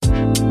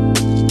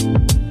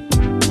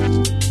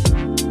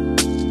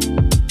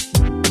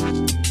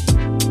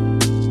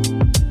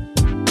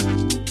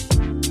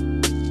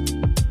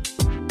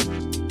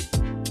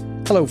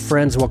Hello,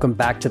 friends. Welcome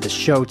back to the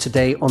show.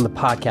 Today on the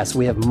podcast,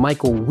 we have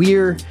Michael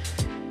Weir.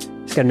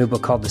 He's got a new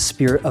book called The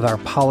Spirit of Our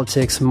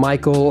Politics.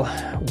 Michael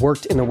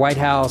worked in the White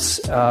House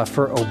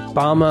for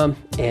Obama,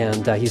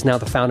 and he's now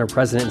the founder,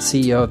 president, and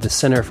CEO of the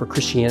Center for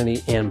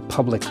Christianity and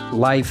Public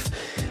Life.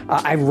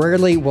 I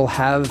rarely will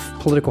have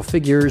political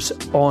figures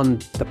on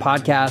the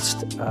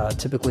podcast,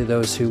 typically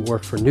those who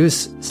work for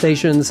news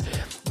stations.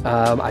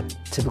 I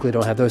typically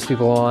don't have those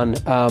people on.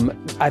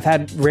 I've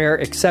had rare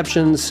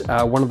exceptions.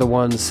 One of the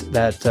ones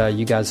that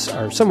you guys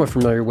are somewhat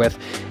familiar with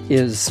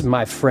is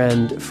my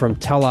friend from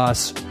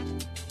Telos,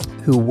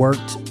 who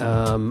worked in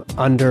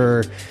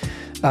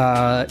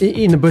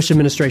the Bush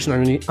administration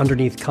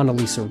underneath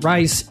Condoleezza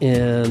Rice,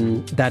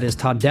 and that is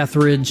Todd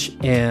Deathridge.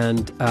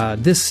 And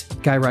this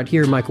guy right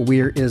here, Michael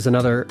Weir, is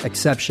another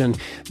exception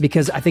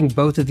because I think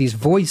both of these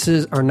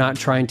voices are not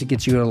trying to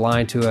get you to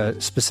align to a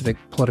specific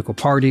political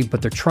party,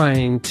 but they're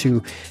trying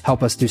to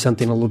help us do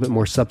something a little bit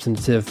more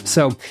substantive.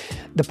 So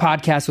the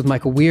podcast with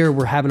Michael Weir,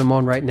 we're having him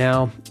on right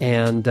now,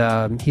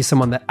 and he's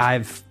someone that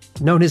I've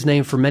known his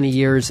name for many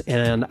years,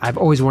 and I've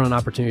always wanted an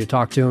opportunity to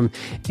talk to him.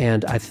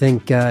 And I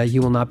think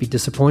you will not be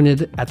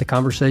disappointed at the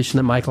conversation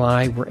that Michael and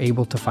I were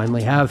able to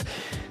finally have.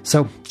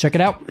 So check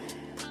it out.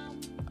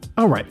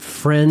 All right,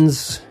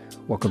 friends,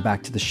 welcome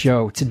back to the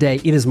show. Today,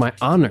 it is my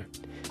honor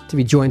to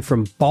be joined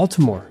from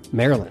Baltimore,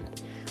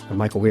 Maryland.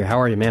 Michael Weir, how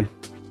are you, man?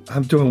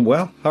 I'm doing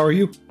well. How are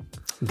you?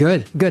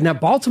 Good, good. Now,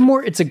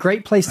 Baltimore, it's a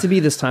great place to be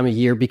this time of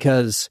year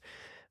because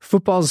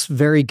football's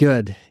very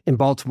good in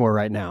Baltimore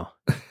right now.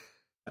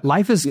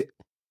 Life is...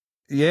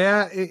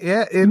 Yeah.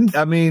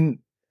 I mean,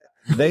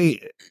 they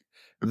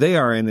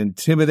are an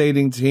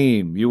intimidating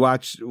team. You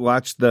watch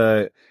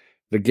the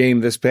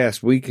game this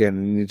past weekend,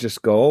 and you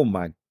just go, "Oh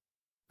my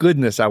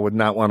goodness, I would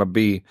not want to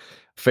be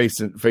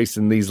facing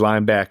these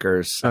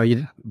linebackers." Oh,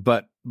 you?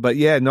 But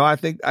yeah, no, I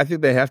think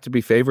they have to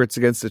be favorites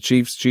against the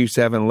Chiefs. Chiefs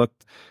haven't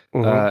looked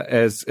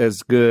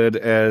as good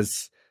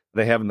as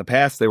they have in the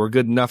past. They were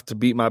good enough to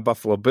beat my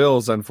Buffalo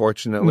Bills,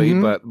 unfortunately.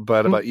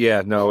 But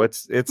yeah, no,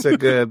 it's a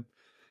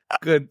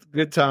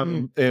good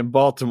time in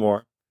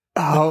Baltimore.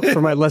 Oh,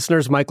 for my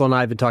listeners, Michael and I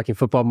have been talking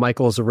football.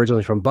 Michael is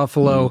originally from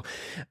Buffalo.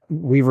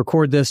 We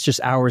record this just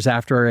hours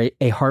after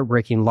a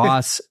heartbreaking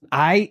loss.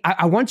 I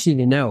want you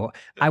to know,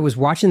 I was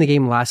watching the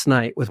game last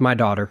night with my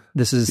daughter.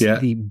 This is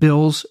the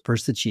Bills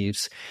versus the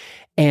Chiefs.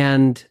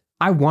 And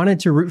I wanted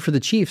to root for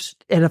the Chiefs.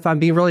 And if I'm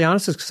being really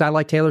honest, it's because I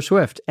like Taylor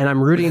Swift. And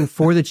I'm rooting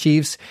for the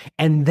Chiefs.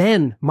 And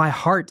then my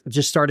heart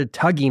just started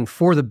tugging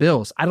for the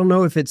Bills. I don't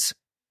know if it's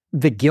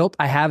the guilt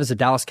I have as a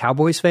Dallas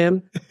Cowboys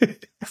fan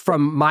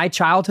from my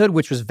childhood,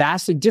 which was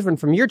vastly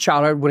different from your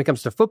childhood when it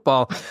comes to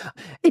football.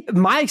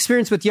 My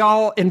experience with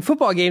y'all in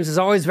football games is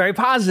always very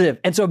positive.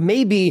 And so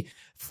maybe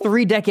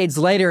 3 decades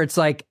later, it's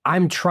like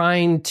I'm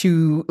trying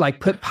to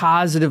put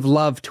positive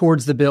love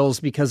towards the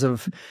Bills because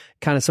of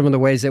kind of some of the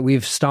ways that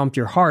we've stomped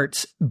your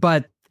hearts.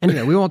 But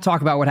anyway, we won't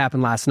talk about what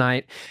happened last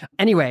night.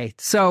 Anyway,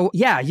 so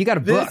yeah, you got a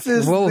book. This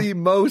is the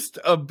most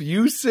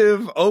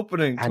abusive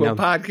opening to a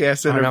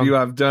podcast interview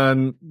I've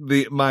done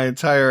my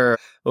entire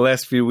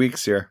last few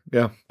weeks here.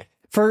 Yeah.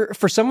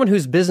 For someone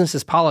whose business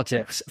is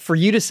politics, for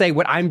you to say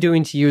what I'm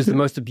doing to you is the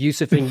most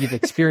abusive thing you've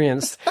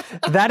experienced,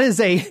 that is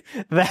a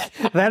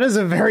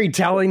very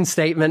telling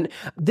statement.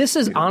 This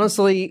is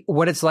honestly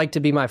what it's like to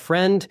be my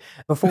friend.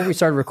 Before we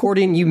started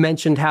recording, you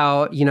mentioned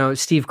how,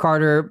 Steve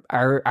Carter,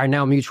 our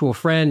now mutual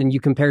friend, and you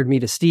compared me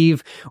to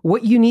Steve.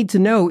 What you need to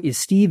know is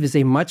Steve is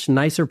a much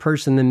nicer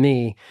person than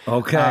me.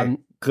 Okay.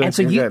 Good. And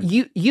so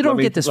you don't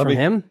get this from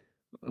him.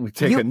 Let me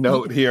take a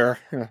note here.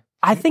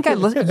 I think I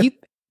listen.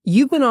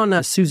 You've been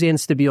on Suzanne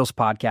Stabile's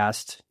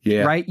podcast,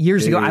 right?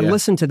 Years ago. I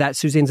listened to that.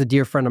 Suzanne's a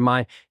dear friend of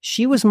mine.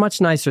 She was much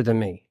nicer than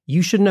me.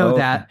 You should know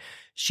that.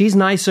 She's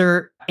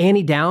nicer.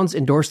 Annie Downs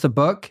endorsed the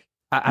book.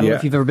 I don't know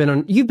if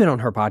you've been on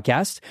her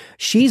podcast.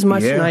 She's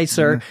much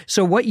nicer. Yeah.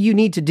 So what you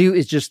need to do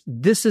is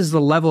this is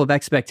the level of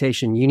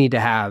expectation you need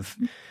to have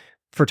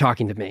for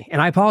talking to me.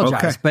 And I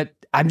apologize, but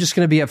I'm just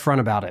going to be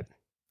upfront about it.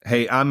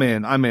 Hey, I'm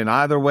in.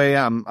 Either way,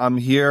 I'm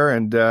here,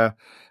 and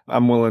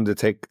I'm willing to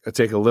take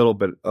a little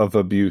bit of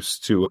abuse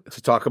to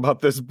talk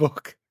about this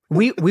book.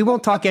 We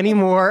won't talk any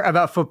more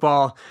about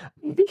football.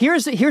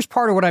 Here's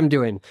part of what I'm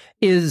doing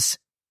is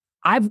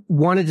I've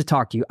wanted to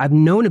talk to you. I've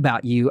known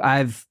about you.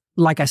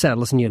 Like I said, I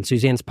listened to you on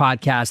Suzanne's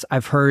podcast.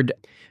 I've heard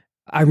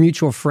our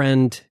mutual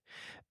friend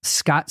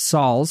Scott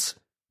Sauls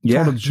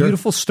told a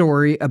beautiful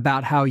story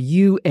about how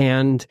you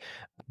and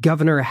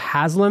Governor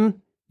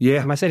Haslam.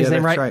 Yeah. Am I saying his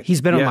name right?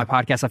 He's been on my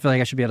podcast. I feel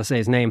like I should be able to say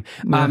his name.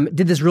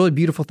 Did this really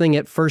beautiful thing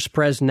at First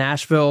Pres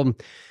Nashville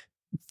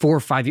 4 or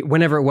 5,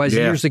 whenever it was,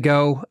 years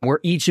ago, where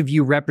each of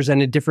you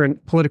represented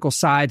different political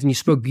sides and you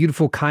spoke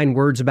beautiful, kind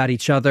words about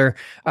each other.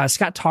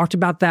 Scott talked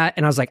about that.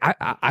 And I was like,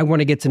 I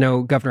want to get to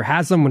know Governor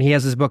Haslam. When he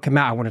has his book come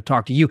out, I want to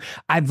talk to you.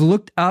 I've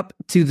looked up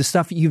to the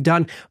stuff that you've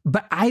done,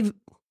 but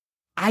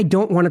I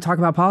don't want to talk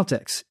about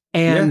politics.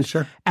 And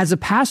as a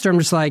pastor, I'm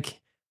just like,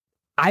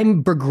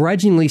 I'm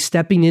begrudgingly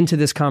stepping into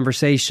this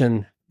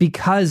conversation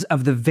because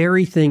of the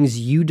very things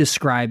you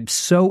describe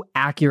so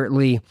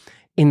accurately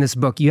in this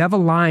book. You have a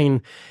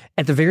line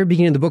at the very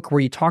beginning of the book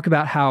where you talk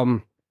about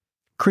how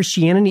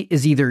Christianity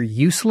is either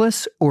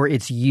useless or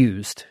it's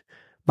used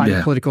by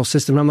the political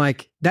system. And I'm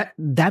like,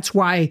 that's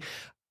why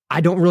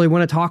I don't really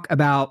want to talk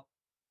about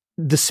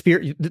the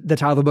spirit. The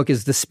title of the book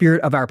is The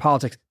Spirit of Our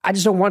Politics. I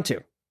just don't want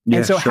to. Yeah,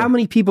 and so how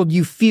many people do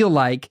you feel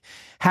like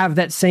have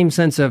that same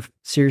sense of,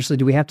 seriously,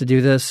 do we have to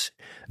do this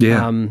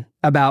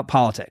about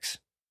politics?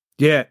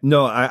 Yeah,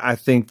 no, I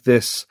think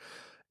this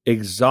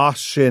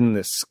exhaustion,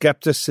 this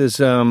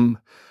skepticism,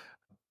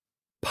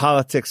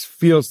 politics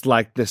feels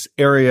like this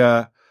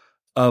area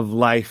of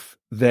life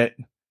that,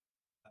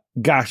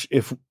 gosh,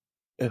 if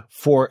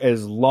for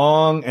as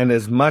long and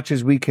as much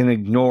as we can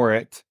ignore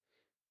it,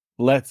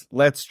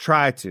 let's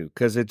try to,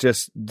 because it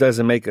just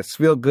doesn't make us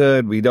feel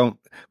good. We don't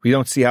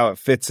see how it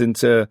fits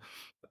into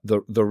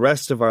the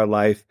rest of our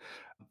life.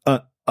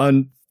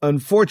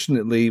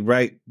 Unfortunately,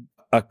 right,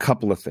 a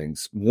couple of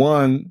things.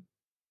 One,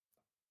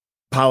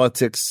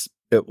 politics.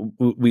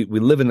 We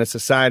live in a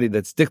society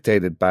that's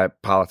dictated by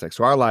politics.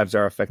 So our lives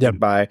are affected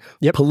by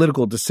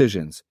political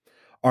decisions.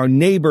 Our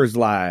neighbors'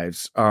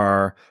 lives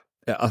are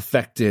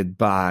affected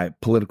by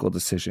political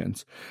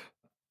decisions.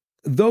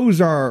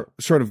 Those are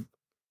sort of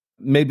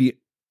maybe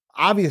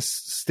obvious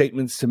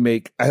statements to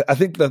make. I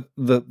think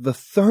the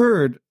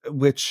third,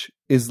 which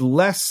is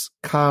less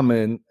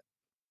common,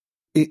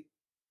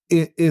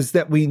 is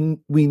that we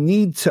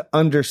need to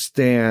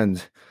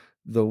understand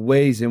the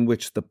ways in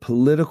which the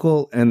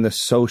political and the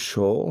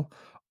social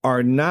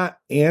are not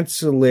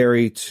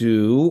ancillary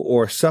to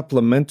or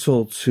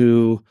supplemental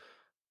to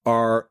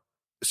our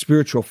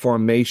spiritual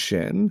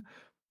formation.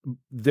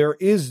 There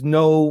is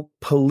no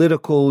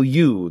political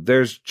you.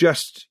 There's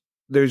just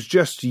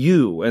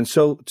you. And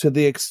so to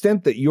the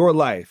extent that your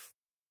life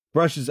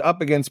brushes up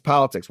against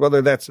politics,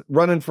 whether that's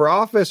running for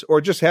office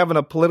or just having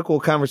a political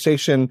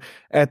conversation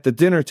at the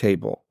dinner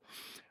table,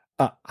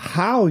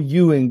 how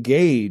you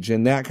engage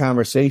in that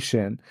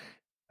conversation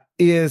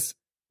is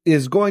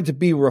going to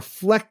be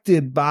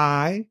reflected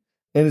by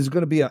and is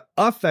going to be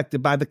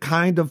affected by the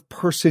kind of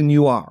person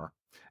you are.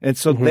 And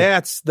so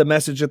that's the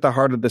message at the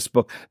heart of this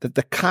book, that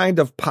the kind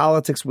of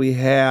politics we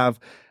have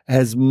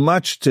has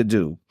much to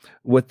do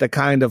with the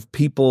kind of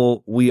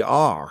people we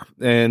are.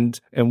 And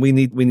we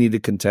need to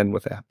contend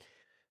with that.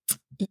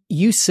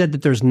 You said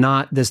that there's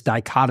not this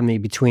dichotomy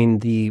between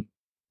the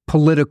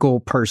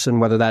political person,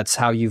 whether that's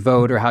how you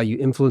vote or how you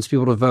influence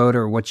people to vote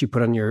or what you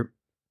put on your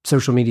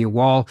social media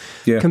wall,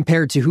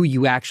 compared to who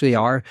you actually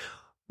are.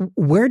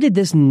 Where did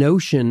this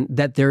notion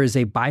that there is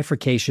a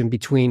bifurcation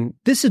between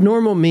this is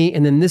normal me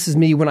and then this is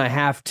me when I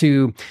have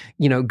to,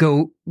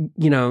 go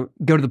to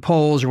the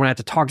polls or when I have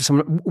to talk to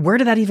someone, where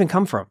did that even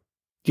come from?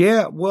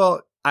 Yeah,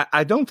 well,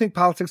 I don't think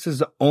politics is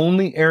the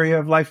only area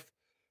of life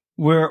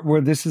where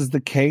this is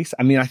the case.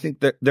 I mean, I think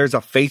that there's a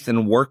faith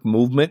and work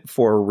movement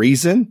for a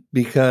reason,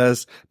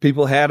 because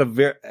people had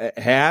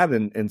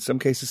and in some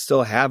cases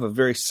still have a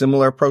very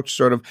similar approach.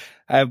 Sort of,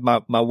 I have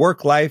my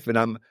work life and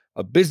I'm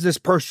a business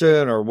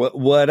person or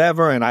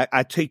whatever, and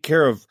I take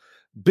care of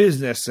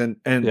business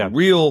and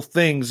real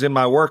things in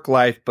my work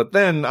life. But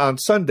then on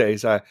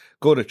Sundays I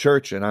go to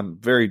church and I'm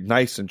very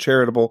nice and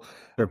charitable.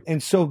 Sure.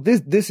 And so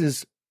this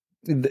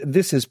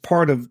is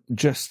part of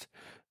just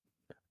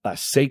a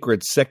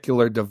sacred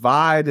secular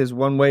divide is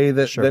one way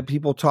that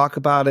people talk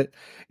about it.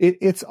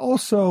 It's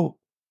also,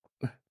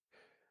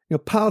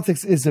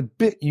 politics is a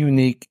bit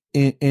unique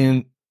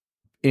in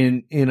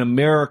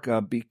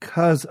America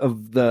because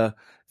of the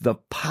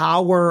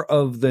power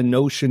of the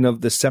notion of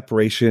the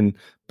separation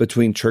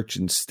between church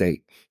and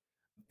state.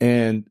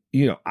 And,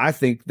 I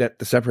think that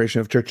the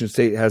separation of church and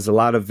state has a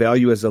lot of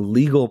value as a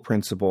legal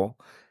principle,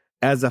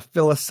 as a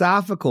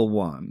philosophical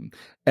one,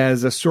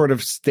 as a sort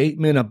of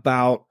statement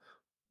about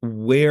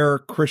where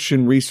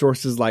Christian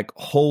resources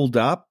hold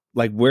up,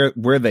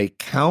 where they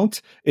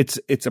count.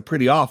 It's a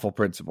pretty awful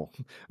principle,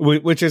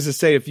 which is to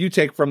say, if you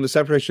take from the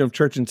separation of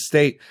church and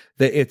state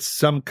that it's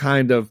some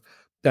kind of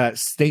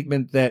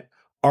statement that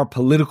our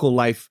political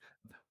life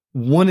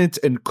wouldn't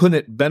and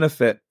couldn't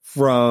benefit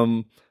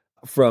from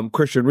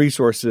Christian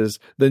resources,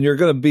 then you're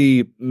going to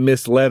be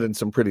misled in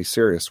some pretty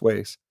serious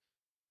ways.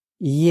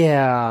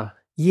 Yeah.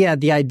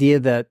 The idea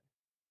that,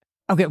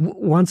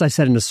 once I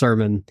said in a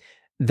sermon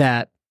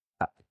that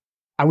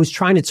I was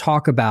trying to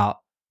talk about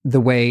the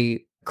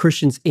way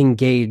Christians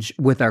engage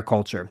with our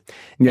culture.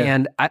 Yeah.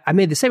 And I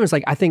made the statement,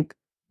 I think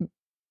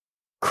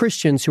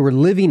Christians who are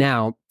living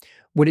out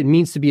what it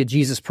means to be a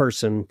Jesus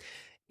person,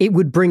 it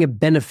would bring a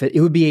benefit. It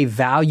would be a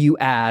value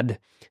add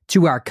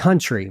to our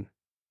country.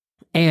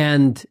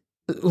 And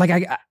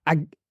I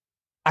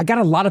got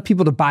a lot of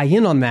people to buy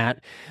in on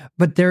that,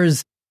 but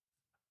there's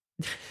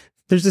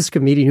this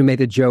comedian who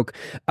made a joke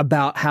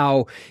about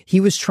how he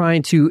was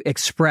trying to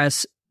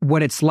express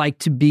what it's like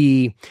to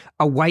be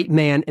a white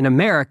man in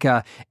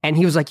America. And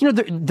he was like,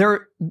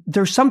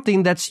 there's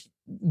something that's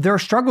there are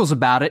struggles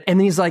about it. And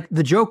then he's like,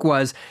 the joke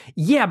was,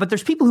 yeah, but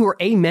there's people who are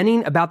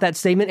amening about that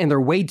statement and they're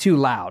way too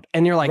loud.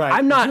 And you're like, Right.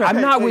 I'm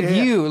not with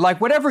you.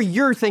 Like whatever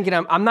you're thinking,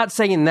 I'm not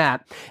saying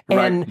that.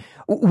 And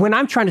when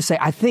I'm trying to say,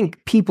 I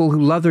think people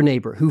who love their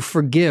neighbor, who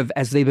forgive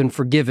as they've been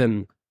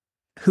forgiven,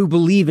 who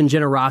believe in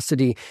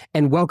generosity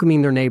and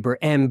welcoming their neighbor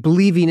and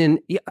believing in,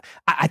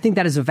 I think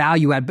that is a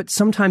value add. But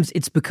sometimes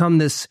it's become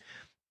this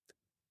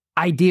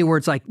idea where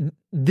it's like,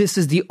 this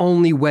is the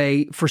only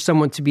way for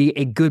someone to be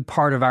a good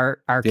part of our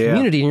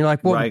community. And you're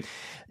like, well,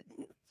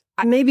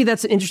 maybe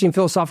that's an interesting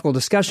philosophical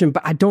discussion,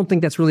 but I don't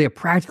think that's really a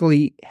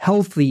practically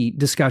healthy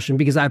discussion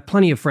because I have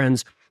plenty of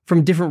friends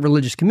from different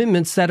religious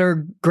commitments that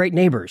are great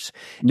neighbors.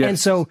 Yes. And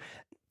so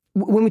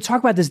when we talk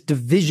about this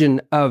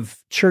division of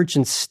church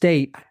and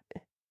state,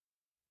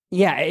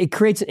 yeah, it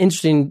creates an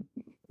interesting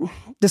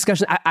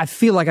discussion. I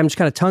feel like I'm just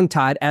kind of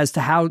tongue-tied as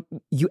to how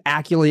you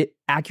accurately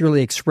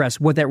express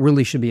what that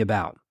really should be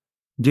about.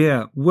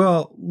 Yeah,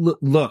 well,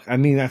 look, I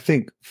mean, I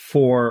think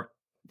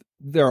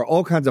there are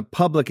all kinds of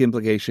public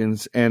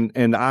implications, and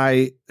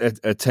I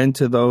attend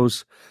to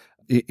those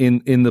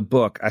in the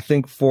book. I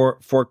think for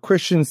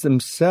Christians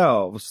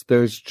themselves,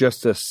 there's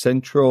just a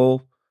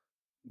central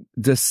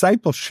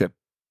discipleship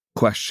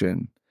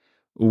question,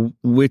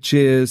 which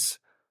is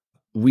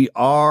we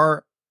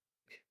are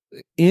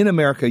in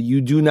America.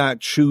 You do not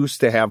choose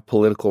to have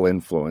political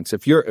influence.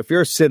 If you're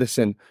a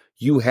citizen,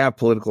 you have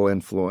political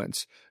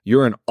influence.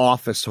 You're an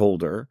office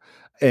holder.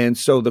 And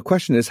so the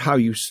question is how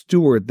you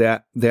steward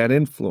that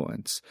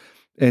influence.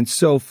 And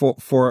so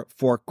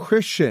for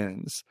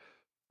Christians,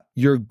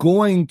 you're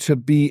going to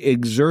be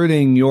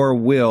exerting your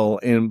will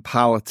in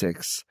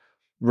politics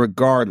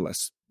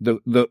regardless.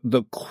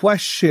 The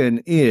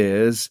question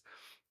is,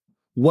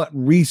 what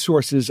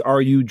resources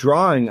are you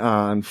drawing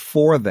on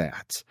for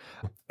that?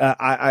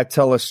 I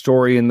tell a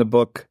story in the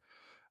book.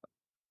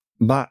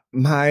 My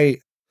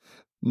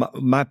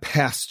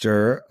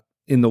pastor,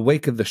 in the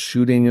wake of the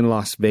shooting in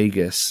Las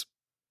Vegas,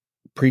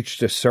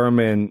 preached a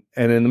sermon,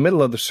 and in the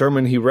middle of the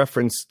sermon, he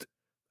referenced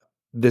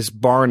this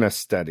Barna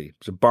study.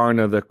 It's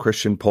Barna, the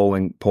Christian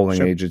polling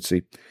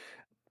agency,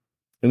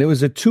 and it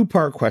was a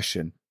two-part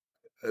question.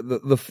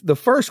 The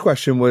first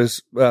question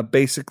was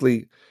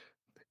basically,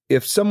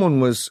 if someone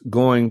was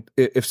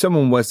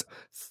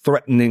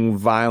threatening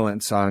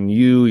violence on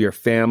you, your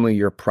family,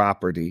 your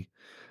property,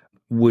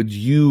 would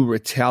you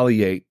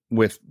retaliate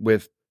with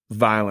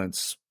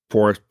violence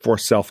for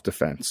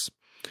self-defense?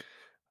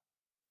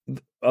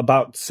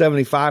 About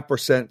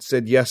 75%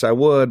 said yes, I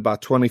would.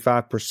 About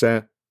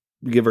 25%,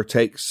 give or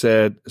take,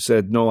 said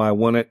no, I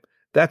wouldn't.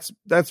 That's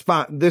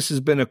fine. This has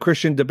been a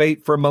Christian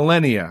debate for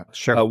millennia.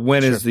 Sure.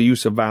 When is the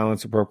use of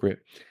violence appropriate?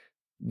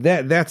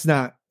 That's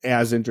not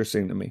as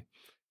interesting to me.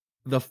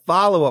 The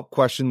follow-up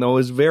question, though,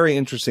 is very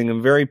interesting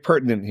and very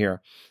pertinent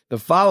here. The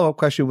follow-up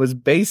question was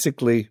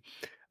basically,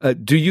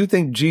 do you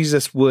think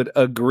Jesus would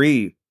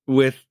agree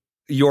with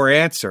your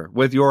answer,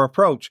 with your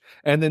approach?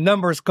 And the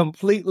numbers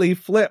completely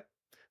flipped.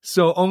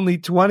 So only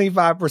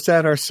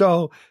 25% or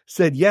so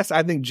said, yes,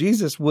 I think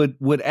Jesus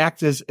would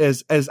act as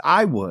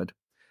I would.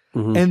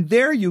 Mm-hmm. And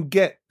there you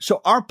get,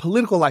 so our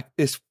political life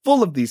is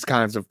full of these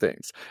kinds of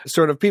things.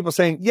 Sort of people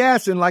saying,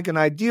 yes, in like an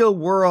ideal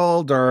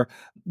world, or,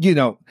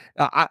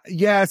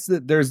 yes,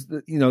 there's,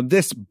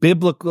 this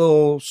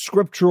biblical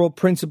scriptural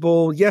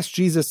principle. Yes,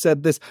 Jesus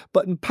said this,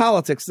 but in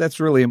politics, that's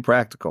really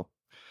impractical.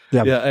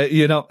 Yeah.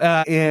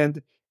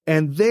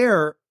 And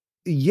there,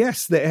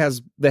 yes,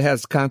 that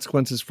has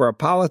consequences for our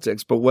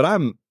politics. But what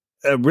I'm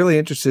really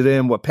interested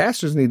in, what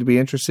pastors need to be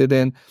interested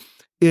in,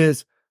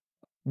 is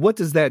what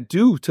does that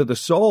do to the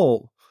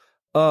soul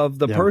of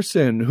the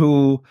person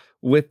who,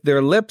 with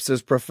their lips,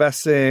 is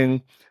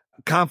professing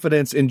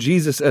confidence in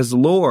Jesus as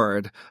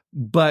Lord,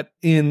 but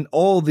in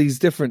all these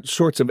different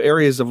sorts of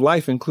areas of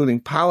life, including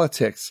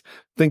politics,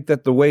 think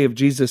that the way of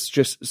Jesus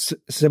just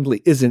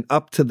simply isn't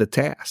up to the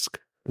task?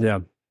 Yeah.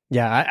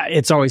 Yeah,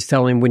 it's always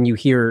telling when you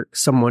hear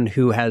someone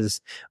who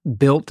has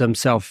built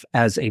themselves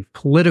as a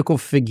political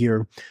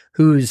figure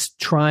who's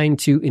trying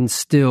to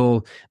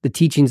instill the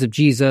teachings of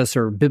Jesus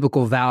or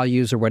biblical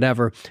values or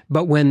whatever,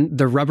 but when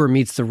the rubber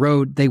meets the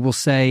road, they will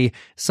say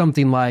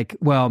something like,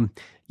 well,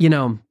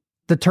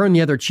 the turn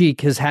the other cheek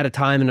has had a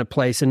time and a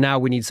place, and now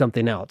we need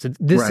something else.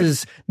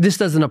 This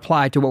doesn't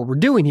apply to what we're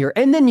doing here.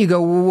 And then you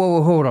go,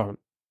 whoa, hold on.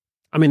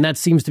 I mean, that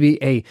seems to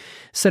be a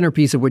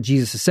centerpiece of what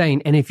Jesus is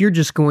saying. And if you're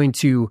just going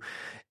to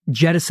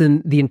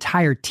jettison the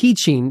entire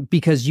teaching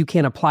because you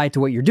can't apply it to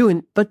what you're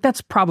doing, but that's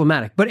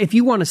problematic. But if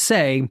you want to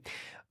say,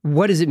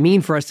 what does it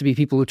mean for us to be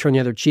people who turn the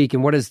other cheek,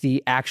 and what is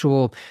the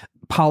actual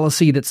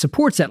policy that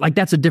supports that? Like,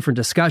 that's a different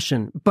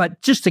discussion.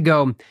 But just to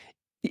go,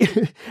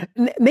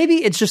 maybe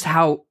it's just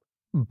how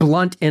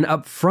blunt and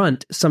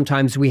upfront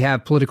sometimes we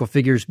have political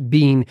figures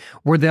being,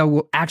 where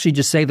they'll actually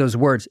just say those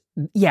words.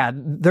 Yeah,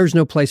 there's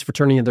no place for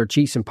turning their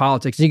cheeks in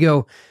politics. And you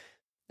go,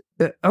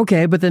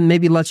 okay, but then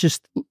maybe let's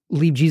just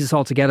leave Jesus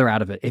altogether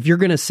out of it. If you're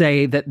going to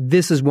say that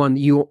this is one that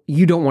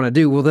you don't want to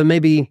do, well, then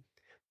maybe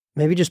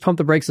just pump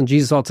the brakes on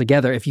Jesus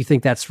altogether if you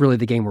think that's really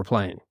the game we're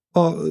playing.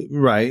 Oh,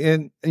 right.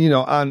 And,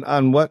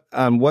 on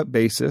what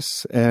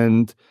basis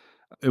and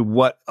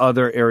what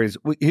other areas?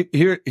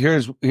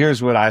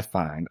 Here's what I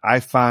find. I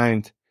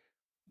find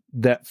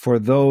that for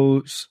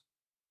those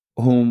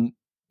whom,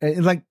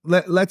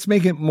 let's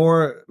make it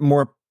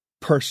more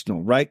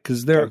personal, right?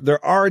 Because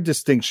there are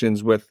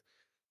distinctions with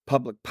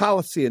public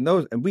policy and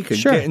those, and we can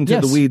get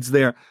into the weeds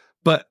there.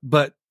 But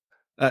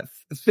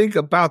think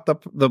about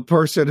the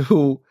person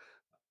who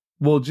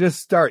will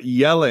just start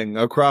yelling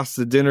across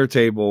the dinner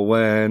table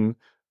when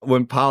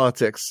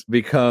politics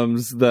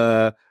becomes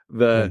the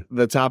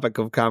topic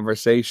of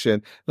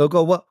conversation. They'll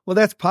go, well,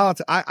 that's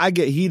politics. I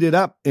get heated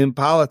up in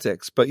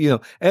politics, but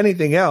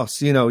anything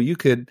else, you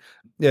could,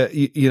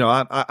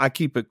 I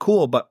keep it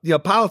cool, but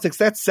politics,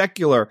 that's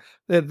secular.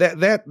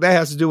 That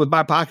has to do with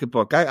my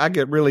pocketbook. I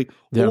get really,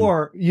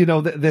 or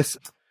this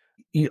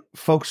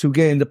folks who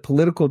get into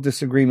political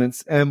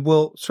disagreements and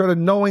will sort of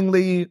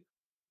knowingly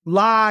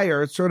lie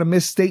or sort of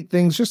misstate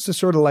things just to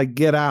sort of like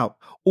get out,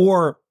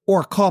 or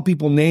call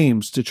people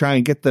names to try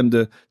and get them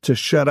to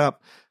shut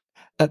up.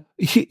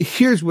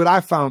 Here's what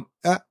I found: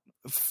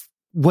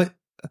 what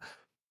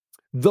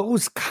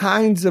those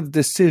kinds of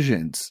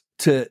decisions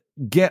to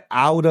get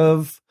out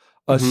of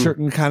a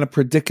certain kind of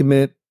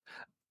predicament,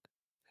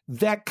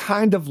 that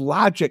kind of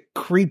logic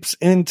creeps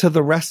into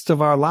the rest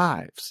of our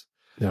lives.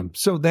 Yeah.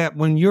 So that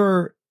when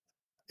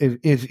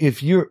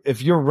if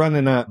you're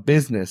running a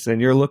business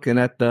and you're looking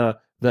at the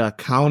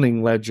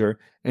accounting ledger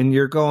and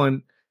you're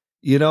going,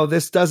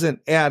 this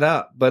doesn't add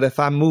up, but if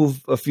I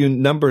move a few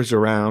numbers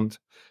around,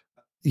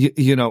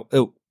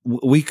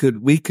 we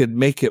could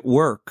make it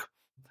work.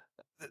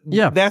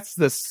 Yeah. That's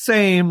the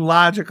same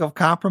logic of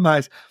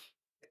compromise.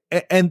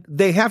 And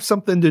they have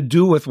something to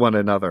do with one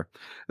another.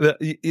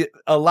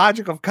 A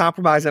logic of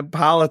compromise in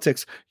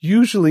politics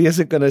usually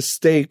isn't going to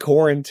stay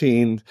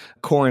quarantined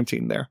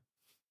there.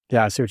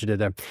 Yeah, I see what you did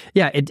there.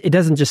 Yeah, it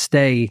doesn't just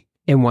stay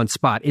in one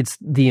spot. It's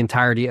the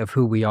entirety of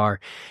who we are.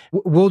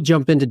 We'll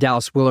jump into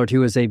Dallas Willard,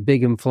 who is a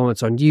big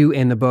influence on you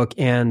and the book,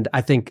 and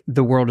I think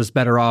the world is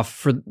better off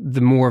for the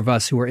more of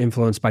us who are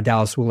influenced by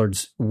Dallas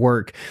Willard's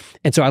work.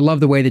 And so I love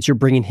the way that you're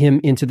bringing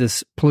him into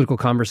this political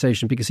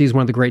conversation, because he's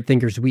one of the great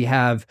thinkers we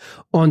have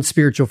on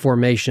spiritual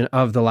formation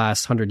of the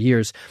last 100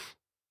 years.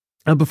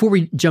 Before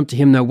we jump to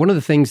him, though, one of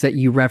the things that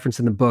you reference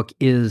in the book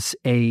is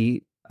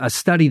a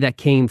study that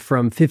came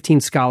from 15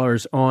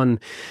 scholars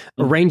on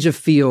a range of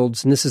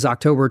fields, and this is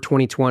October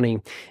 2020.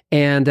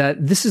 And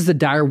this is the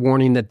dire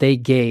warning that they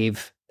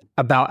gave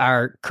about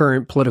our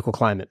current political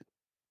climate.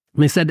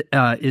 And they said,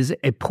 is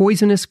a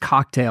poisonous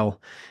cocktail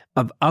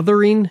of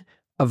othering,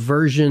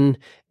 aversion,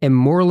 and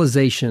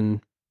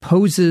moralization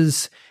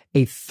poses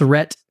a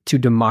threat to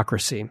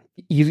democracy.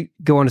 You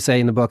go on to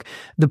say in the book,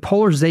 the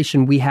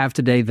polarization we have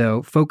today,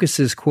 though,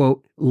 focuses,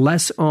 quote,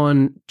 less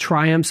on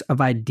triumphs of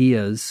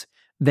ideas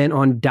than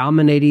on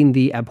dominating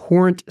the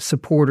abhorrent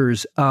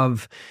supporters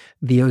of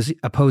the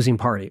opposing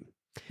party.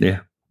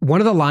 Yeah.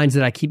 One of the lines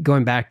that I keep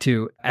going back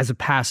to as a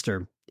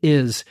pastor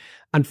is,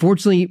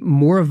 unfortunately,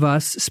 more of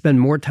us spend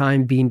more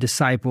time being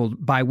discipled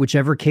by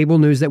whichever cable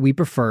news that we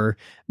prefer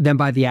than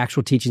by the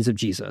actual teachings of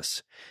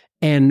Jesus.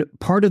 And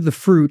part of the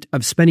fruit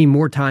of spending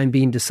more time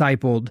being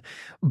discipled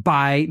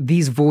by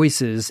these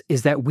voices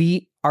is that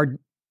we are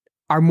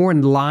more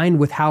in line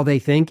with how they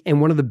think.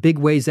 And one of the big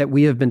ways that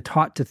we have been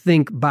taught to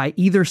think by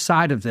either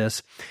side of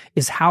this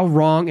is how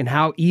wrong and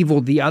how evil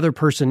the other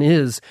person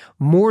is,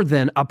 more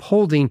than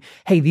upholding,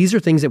 hey, these are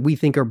things that we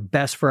think are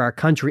best for our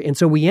country. And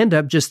so we end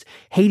up just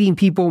hating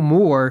people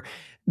more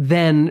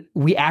than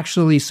we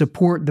actually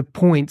support the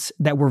points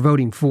that we're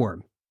voting for.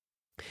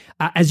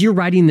 As you're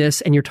writing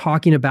this and you're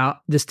talking about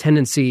this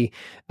tendency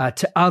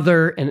to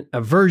other and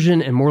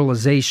aversion and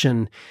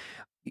moralization,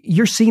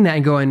 you're seeing that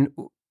and going,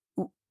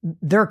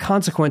 there are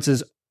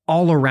consequences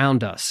all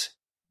around us.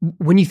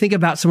 When you think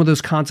about some of those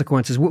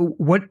consequences,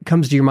 what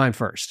comes to your mind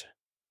first?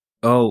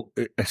 Oh,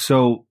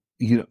 so,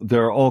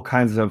 there are all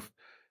kinds of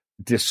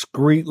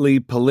discreetly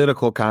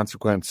political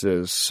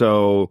consequences.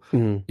 So,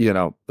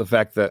 the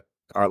fact that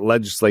our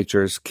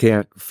legislatures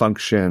can't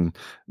function,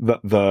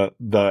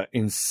 the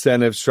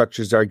incentive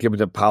structures are given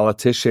to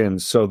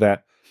politicians so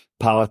that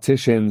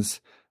politicians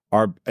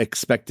are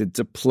expected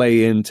to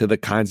play into the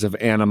kinds of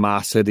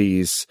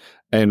animosities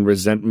and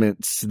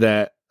resentments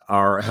that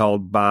are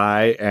held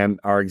by and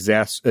are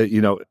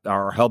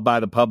held by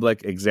the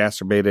public,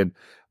 exacerbated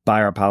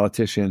by our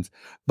politicians.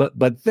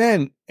 But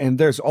then, and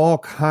there's all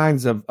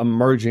kinds of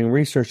emerging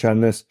research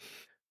on this,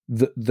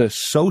 the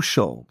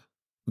social,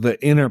 the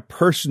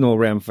interpersonal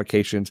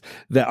ramifications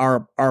that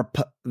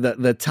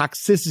the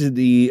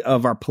toxicity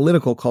of our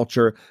political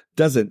culture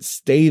doesn't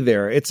stay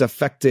there. It's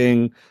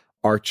affecting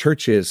our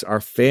churches,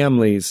 our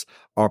families,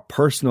 our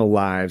personal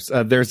lives.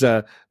 There's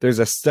a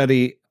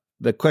study.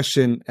 The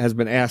question has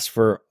been asked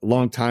for a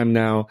long time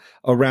now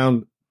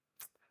around,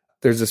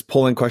 there's this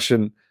polling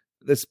question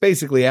that's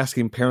basically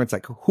asking parents,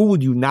 like, who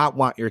would you not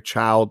want your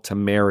child to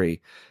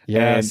marry?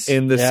 Yes.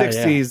 And in the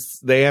 60s,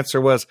 the answer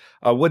was,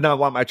 I would not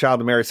want my child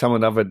to marry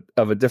someone of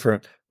a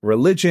different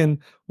religion,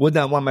 would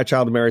not want my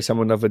child to marry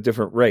someone of a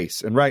different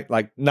race. And right,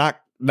 like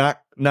not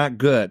not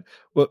good.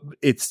 Well,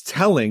 it's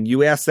telling.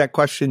 You ask that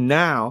question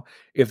now.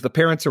 If the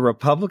parent's a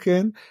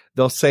Republican,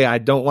 they'll say, I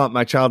don't want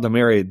my child to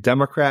marry a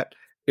Democrat.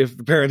 If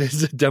the parent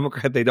is a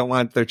Democrat, they don't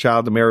want their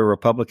child to marry a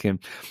Republican.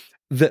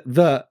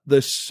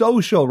 The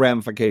social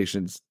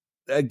ramifications,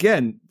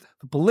 again,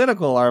 the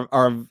political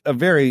are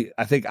very,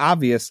 I think,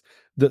 obvious.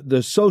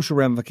 The social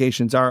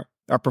ramifications are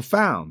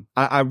profound.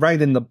 I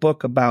write in the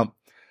book about,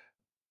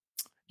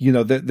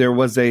 that there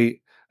was and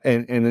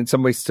in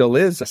some ways still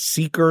is, a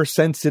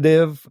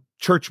seeker-sensitive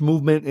church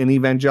movement in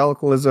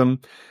evangelicalism.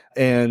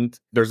 And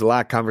there's a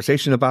lot of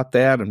conversation about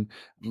that and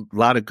a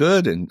lot of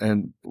good.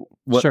 And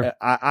what Sure.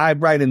 I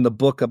write in the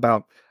book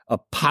about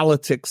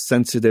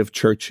politics-sensitive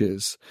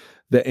churches,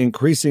 that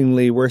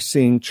increasingly we're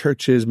seeing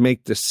churches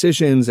make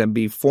decisions and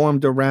be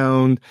formed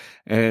around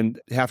and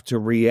have to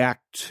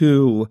react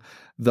to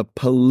the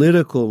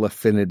political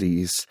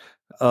affinities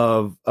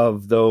of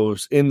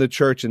those in the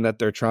church and that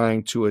they're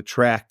trying to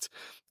attract.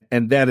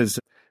 And that is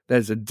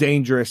a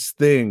dangerous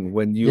thing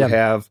when you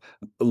have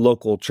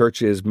local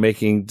churches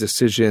making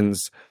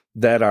decisions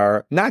that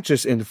are not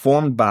just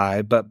informed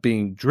by, but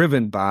being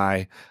driven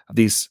by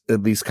these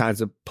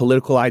kinds of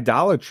political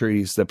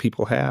idolatries that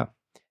people have.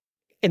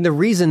 And the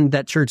reason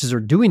that churches are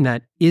doing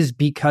that is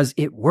because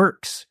it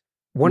works.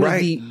 One of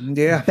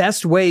the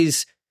best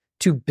ways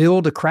to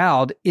build a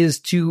crowd is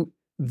to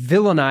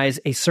villainize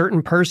a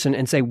certain person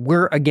and say,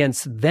 we're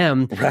against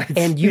them. Right.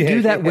 And you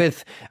do that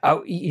with,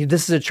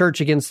 this is a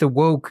church against the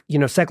woke,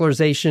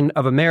 secularization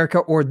of America,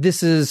 or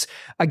this is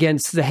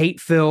against the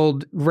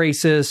hate-filled,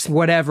 racist,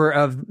 whatever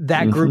of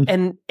that group.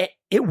 And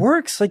it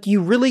works. Like,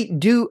 you really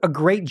do a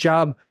great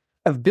job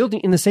of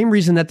building. In the same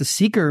reason that the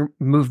seeker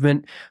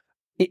movement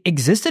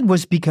existed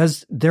was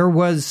because there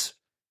was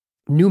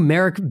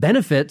numeric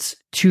benefits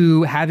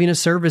to having a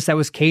service that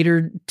was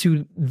catered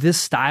to this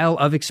style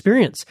of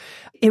experience.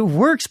 It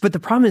works, but the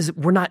problem is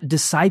we're not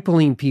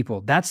discipling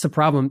people. That's the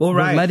problem. Well,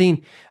 right. We're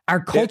letting our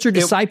culture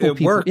disciple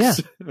people.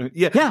 Works.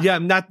 Yeah.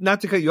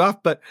 Not to cut you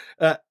off, but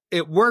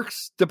it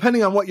works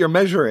depending on what you're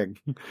measuring.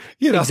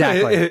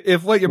 Exactly.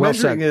 If what you're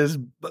measuring is,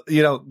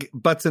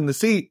 butts in the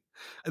seat,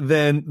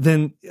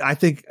 then I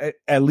think,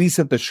 at least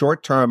at the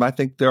short term, I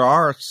think there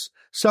are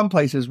some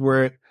places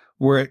where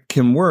it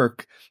can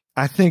work.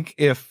 I think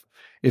if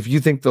you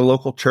think the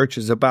local church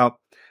is about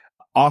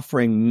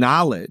offering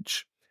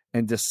knowledge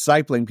and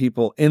discipling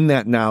people in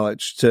that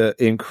knowledge to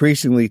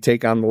increasingly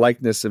take on the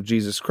likeness of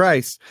Jesus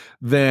Christ,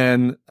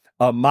 then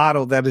a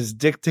model that is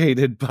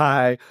dictated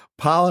by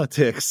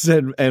politics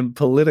and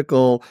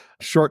political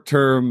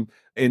short-term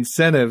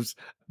incentives,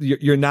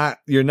 you're not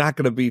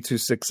going to be too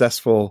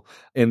successful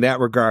in that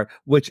regard,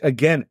 which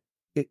again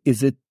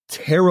is a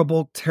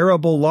terrible,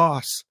 terrible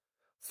loss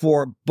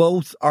for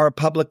both our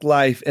public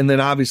life and then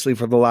obviously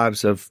for the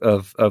lives of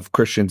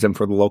Christians and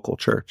for the local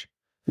church.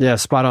 Yeah,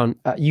 spot on.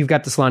 You've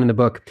got this line in the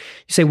book.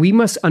 You say, we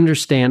must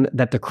understand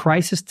that the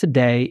crisis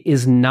today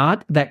is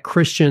not that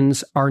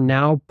Christians are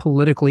now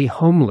politically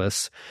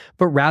homeless,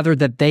 but rather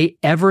that they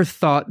ever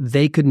thought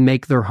they could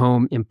make their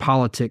home in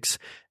politics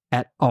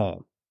at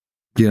all.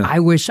 Yeah. I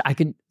wish I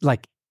could,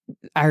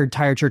 our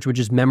entire church would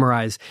just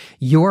memorize,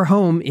 your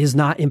home is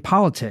not in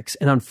politics.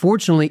 And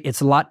unfortunately,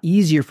 it's a lot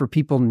easier for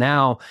people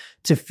now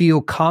to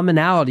feel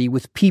commonality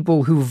with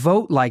people who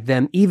vote like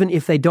them, even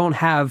if they don't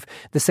have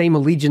the same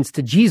allegiance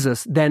to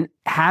Jesus, than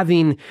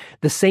having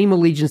the same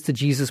allegiance to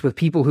Jesus with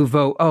people who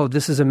vote, oh,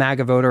 this is a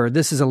MAGA voter, or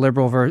this is a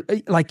liberal voter.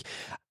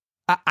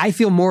 I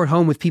feel more at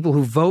home with people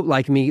who vote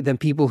like me than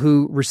people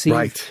who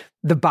receive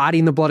the body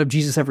and the blood of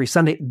Jesus every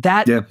Sunday.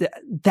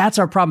 That's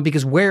our problem,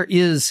 because where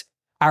is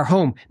our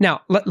home?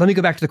 Now, let me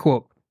go back to the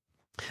quote.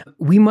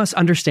 We must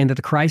understand that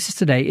the crisis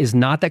today is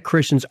not that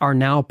Christians are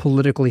now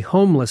politically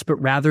homeless, but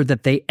rather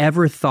that they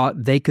ever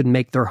thought they could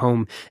make their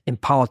home in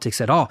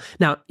politics at all.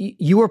 Now,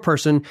 you are a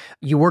person,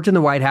 you worked in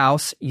the White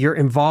House, you're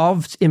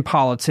involved in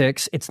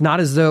politics. It's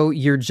not as though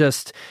you're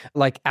just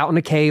out in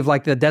a cave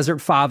like the Desert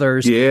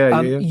Fathers.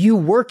 You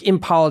work in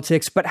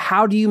politics, but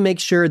how do you make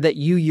sure that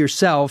you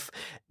yourself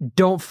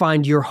don't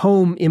find your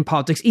home in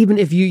politics, even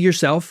if you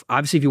yourself,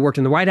 obviously, if you worked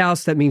in the White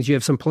House, that means you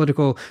have some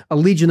political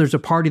allegiance. There's a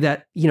party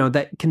that,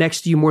 that connects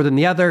to you more than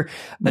the other.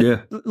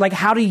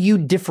 How do you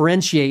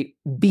differentiate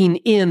being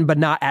in, but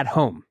not at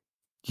home?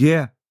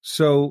 Yeah.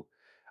 So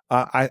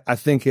I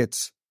think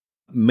it's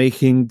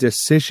making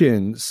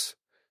decisions,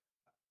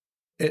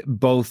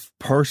 both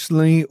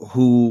personally,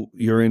 who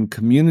you're in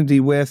community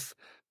with,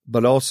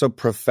 but also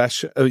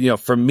profession,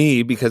 for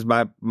me, because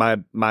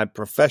my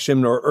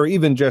profession, or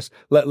even just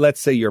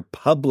let's say your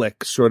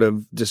public sort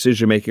of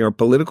decision making or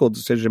political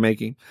decision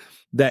making,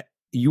 that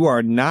you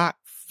are not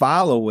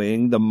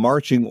following the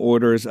marching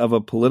orders of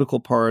a political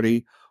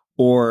party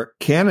or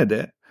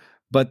candidate,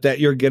 but that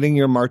you're getting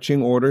your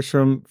marching orders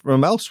from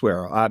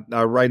elsewhere.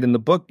 I write in the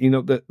book,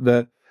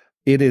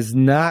 it is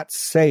not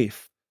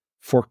safe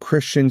for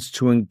Christians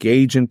to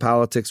engage in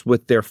politics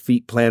with their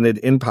feet planted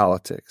in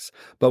politics.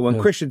 But when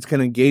Christians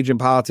can engage in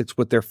politics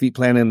with their feet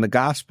planted in the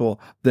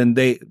gospel, then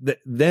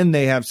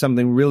they have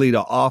something really to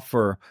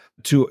offer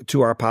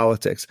to our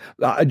politics.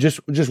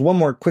 Just one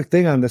more quick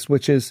thing on this,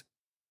 which is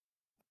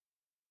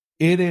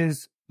it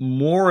is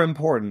more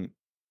important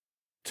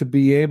to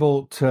be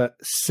able to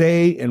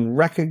say and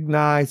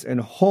recognize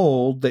and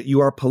hold that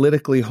you are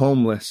politically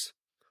homeless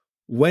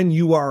when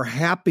you are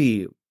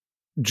happy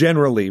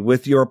generally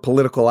with your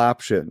political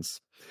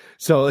options.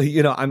 So,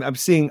 I'm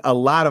seeing a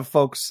lot of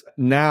folks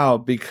now,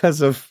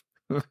 because of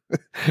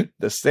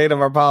the state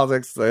of our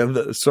politics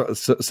and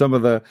some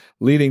of the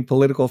leading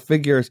political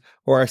figures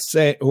who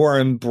are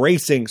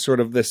embracing sort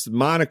of this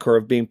moniker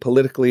of being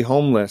politically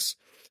homeless.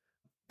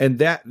 And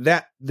that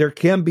there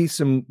can be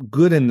some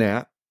good in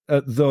that,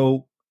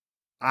 though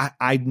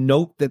I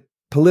note that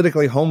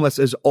politically homeless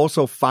is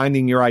also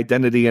finding your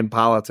identity in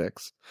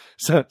politics.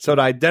 So to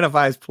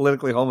identify as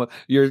politically homeless,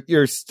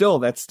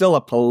 that's still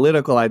a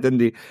political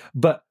identity.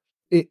 But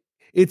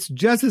it's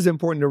just as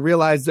important to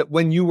realize that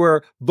when you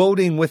were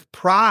voting with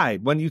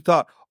pride, when you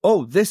thought,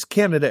 oh, this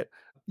candidate,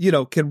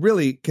 can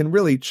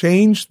really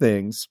change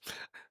things,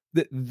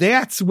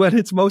 that's when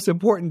it's most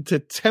important to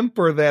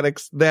temper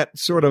that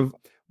sort of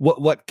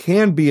what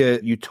can be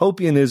a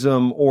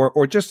utopianism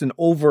or just an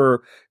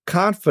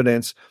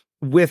overconfidence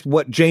with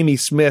what Jamie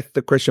Smith,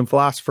 the Christian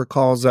philosopher,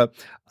 calls a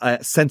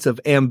sense of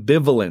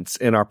ambivalence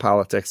in our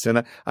politics.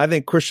 And I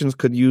think Christians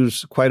could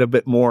use quite a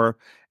bit more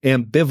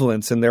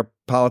ambivalence in their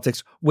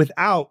politics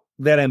without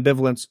that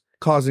ambivalence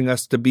causing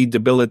us to be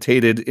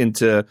debilitated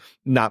into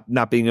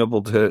not being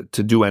able to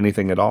do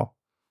anything at all.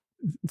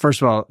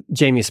 First of all,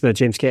 Jamie Smith,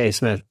 James K.A.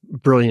 Smith,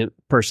 brilliant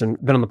person,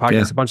 been on the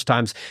podcast a bunch of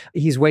times.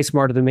 He's way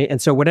smarter than me.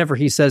 And so whatever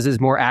he says is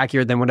more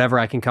accurate than whatever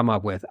I can come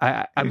up with.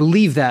 I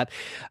believe that.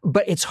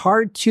 But it's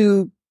hard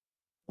to,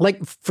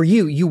 like, for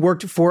you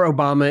worked for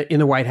Obama in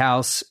the White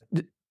House.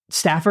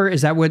 Staffer,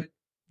 is that what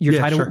your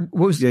title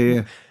was?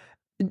 Yeah.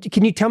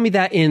 Can you tell me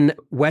that in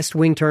West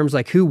Wing terms?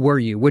 Like, who were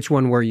you? Which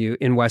one were you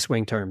in West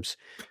Wing terms?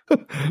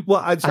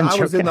 Well,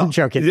 I'm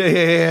joking.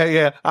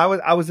 Yeah.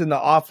 I was in the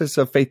Office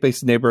of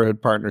Faith-Based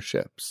Neighborhood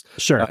Partnerships.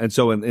 Sure. And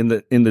so in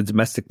the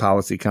Domestic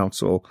Policy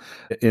Council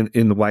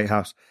in the White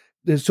House.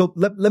 So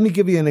let me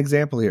give you an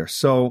example here.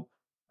 So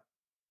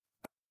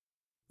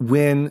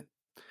when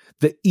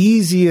the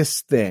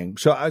easiest thing,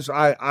 so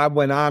I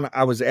went on,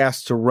 I was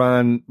asked to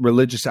run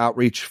religious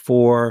outreach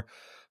for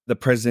the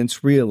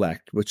president's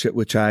reelect,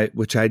 which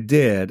I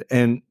did.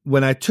 And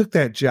when I took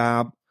that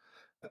job,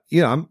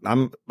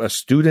 I'm a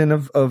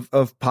student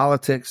of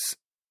politics.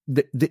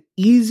 The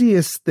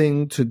easiest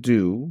thing to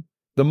do,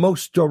 the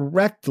most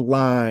direct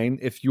line,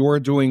 if you're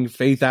doing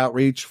faith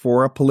outreach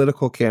for a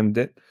political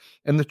candidate,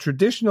 and the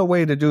traditional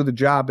way to do the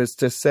job is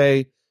to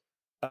say,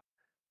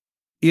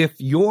 if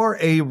you're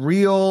a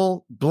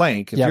real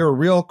blank, if you're a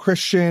real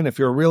Christian, if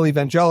you're a real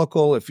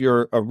evangelical, if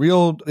you're a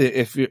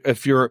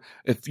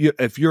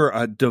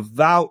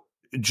devout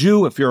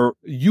Jew,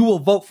 you will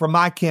vote for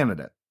my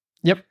candidate.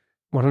 Yep.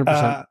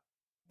 100%.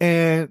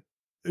 And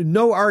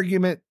no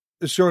argument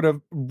sort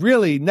of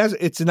really,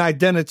 it's an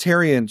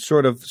identitarian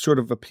sort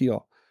of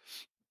appeal.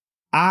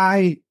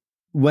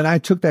 When I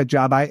took that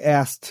job, I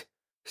asked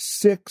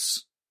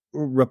 6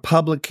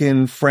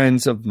 Republican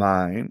friends of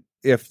mine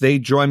if they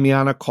join me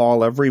on a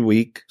call every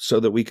week so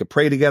that we could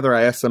pray together.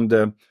 I asked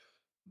them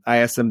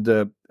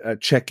to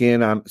check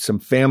in on some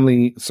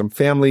family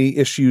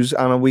issues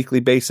on a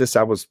weekly basis.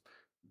 I was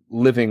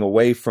living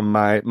away from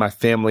my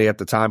family at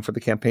the time for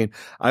the campaign.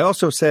 I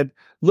also said,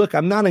 look,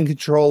 I'm not in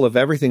control of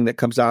everything that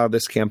comes out of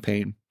this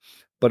campaign,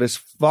 but as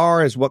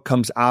far as what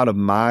comes out of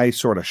my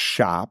sort of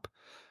shop,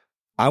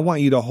 I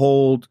want you to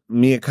hold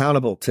me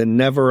accountable to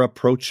never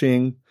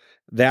approaching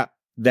that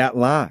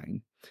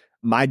line.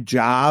 My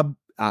job,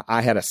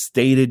 I had a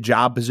stated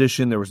job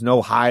position. There was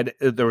no hide.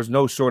 There was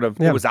no sort of,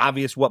 it was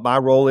obvious what my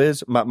role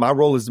is. My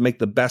role is to make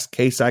the best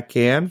case I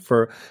can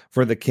for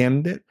the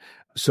candidate.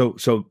 So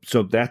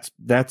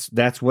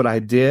that's what I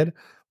did,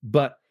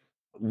 but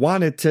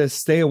wanted to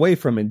stay away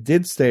from and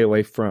did stay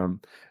away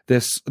from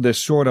this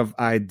sort of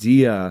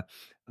idea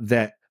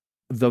that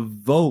the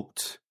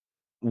vote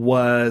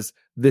was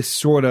this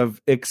sort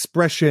of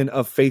expression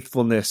of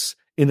faithfulness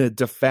in a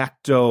de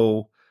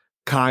facto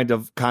kind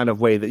of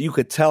way, that you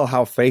could tell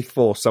how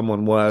faithful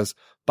someone was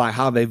by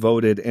how they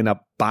voted in a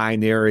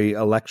binary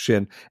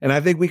election. And I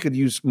think we could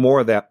use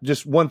more of that.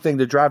 Just one thing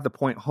to drive the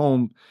point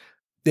home,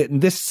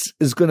 and this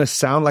is going to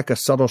sound like a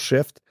subtle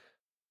shift,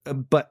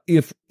 but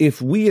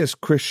if we as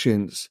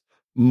Christians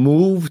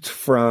moved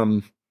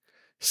from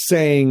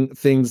saying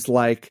things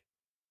like,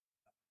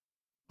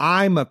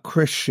 I'm a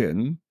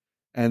Christian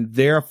and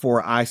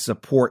therefore I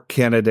support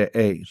candidate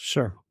A,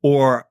 sure,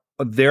 or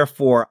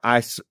therefore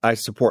I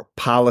support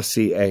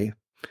policy A,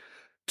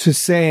 to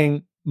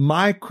saying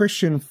my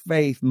Christian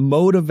faith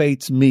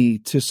motivates me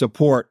to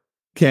support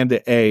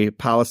candidate A,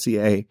 policy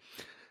A,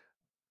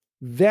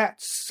 that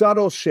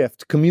subtle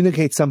shift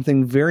communicates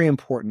something very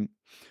important,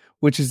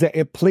 which is that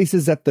it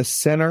places at the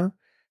center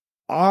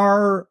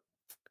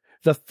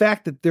the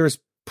fact that there's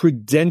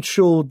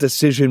prudential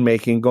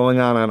decision-making going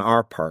on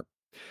our part.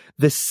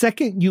 The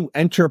second you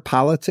enter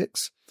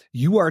politics,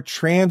 you are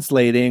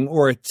translating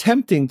or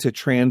attempting to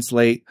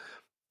translate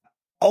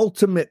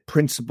ultimate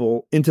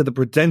principle into the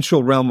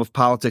prudential realm of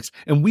politics.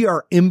 And we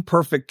are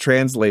imperfect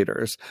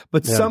translators.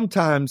 But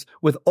sometimes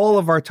with all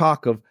of our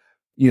talk of,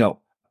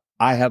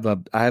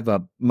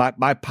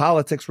 my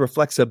politics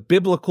reflects a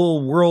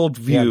biblical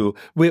worldview.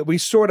 Yeah. We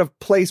sort of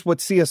place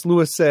what C.S.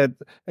 Lewis said.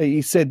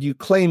 He said, you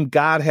claim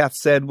God hath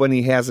said when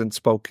he hasn't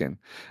spoken.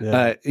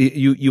 Yeah.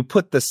 You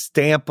put the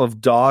stamp of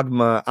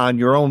dogma on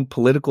your own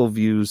political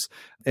views.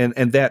 And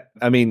that,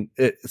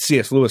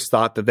 C.S. Lewis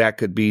thought that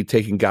could be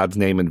taking God's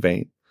name in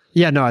vain.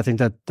 Yeah, no, I think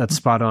that's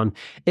spot on.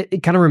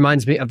 It kind of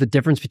reminds me of the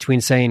difference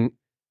between saying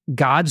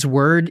God's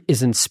word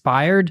is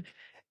inspired,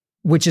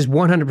 which is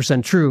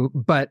 100% true,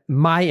 but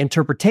my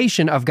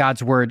interpretation of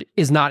God's word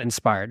is not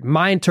inspired.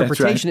 My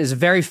interpretation is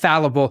very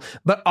fallible,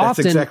 but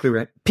often that's exactly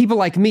right. People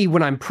like me,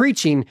 when I'm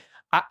preaching,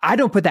 I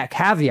don't put that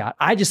caveat.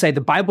 I just say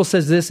the Bible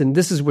says this and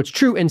this is what's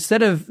true,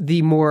 instead of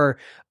the more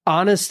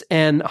honest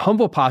and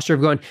humble posture of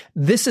going,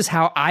 this is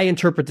how I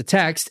interpret the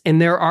text. And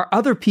there are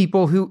other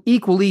people who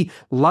equally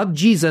love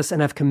Jesus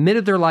and have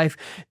committed their life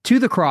to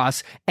the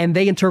cross, and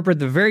they interpret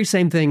the very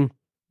same thing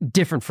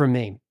different from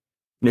me.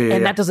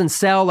 And that doesn't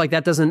sell,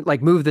 that doesn't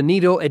move the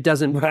needle. It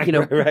doesn't,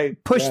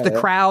 push the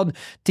crowd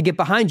to get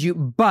behind you.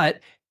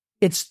 But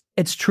it's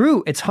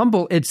true. It's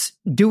humble. It's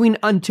doing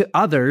unto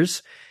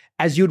others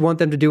as you would want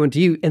them to do unto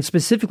you. And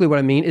specifically what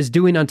I mean is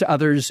doing unto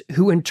others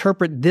who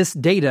interpret this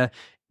data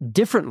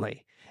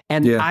differently.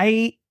 And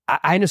I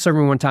in a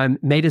sermon one time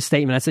made a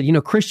statement. I said,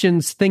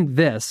 Christians think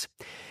this.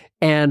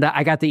 And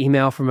I got the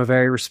email from a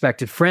very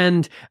respected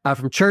friend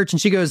from church. And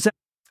she goes,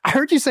 I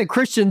heard you say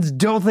Christians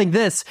don't think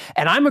this,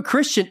 and I'm a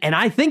Christian, and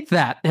I think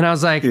that. And I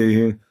was like,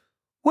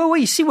 well,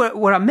 you see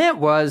what I meant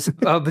was,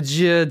 and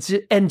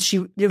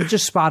it was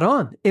just spot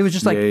on. It was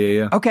just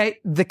okay,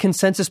 the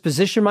consensus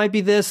position might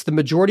be this. The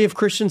majority of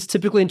Christians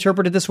typically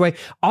interpret it this way.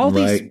 All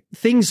these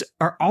things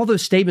all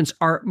those statements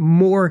are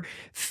more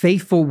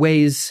faithful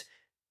ways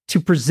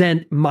to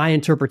present my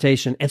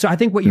interpretation. And so I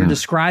think what you're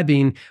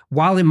describing,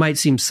 while it might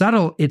seem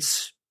subtle,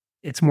 it's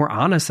more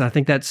honest. And I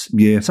think that's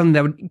something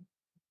that would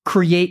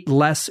create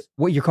less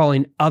what you're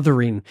calling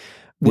othering,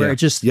 where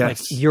it's just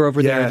you're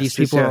over there, these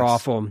people are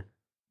awful.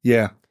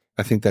 Yeah,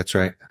 I think that's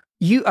right.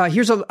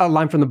 Here's a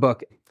line from the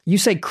book. You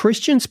say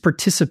Christians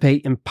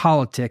participate in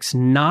politics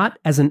not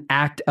as an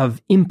act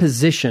of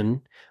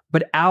imposition,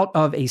 but out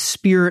of a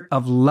spirit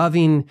of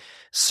loving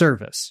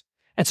service.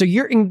 And so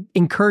you're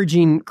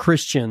encouraging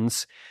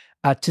Christians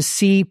to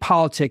see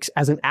politics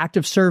as an act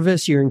of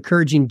service. You're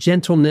encouraging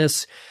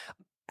gentleness.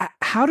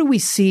 How do we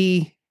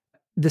see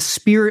the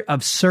spirit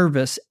of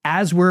service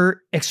as we're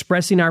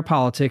expressing our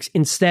politics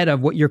instead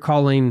of what you're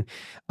calling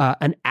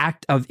an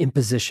act of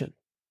imposition?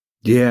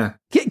 Yeah.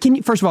 Can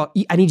you, first of all,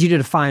 I need you to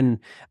define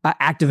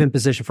act of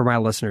imposition for my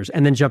listeners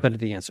and then jump into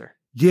the answer.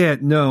 Yeah,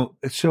 no.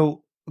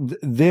 So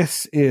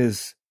this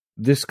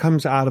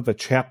comes out of a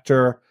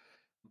chapter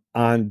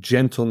on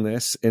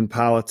gentleness in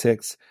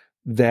politics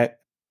that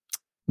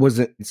was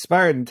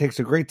inspired and takes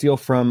a great deal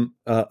from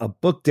a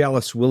book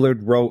Dallas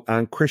Willard wrote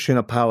on Christian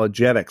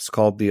apologetics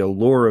called The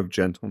Allure of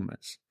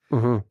Gentleness.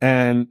 Mm-hmm.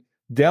 And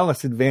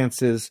Dallas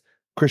advances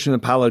Christian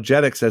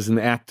apologetics as an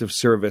act of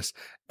service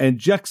and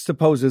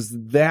juxtaposes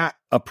that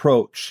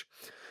approach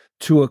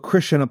to a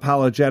Christian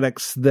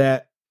apologetics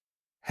that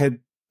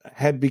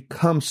had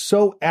become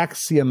so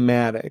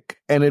axiomatic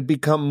and had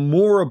become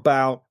more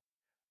about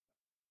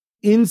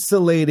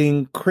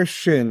insulating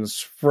Christians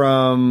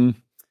from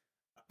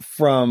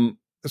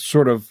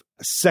sort of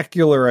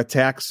secular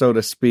attack, so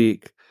to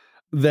speak,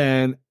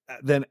 than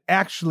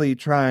actually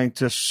trying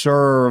to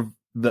serve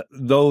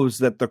those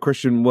that the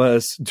Christian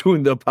was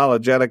doing the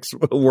apologetics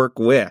work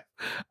with.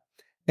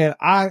 And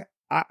I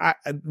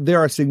there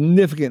are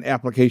significant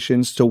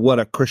applications to what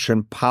a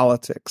Christian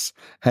politics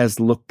has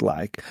looked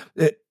like.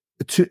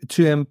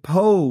 To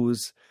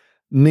impose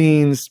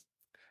means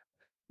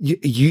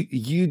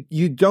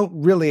you don't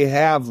really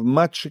have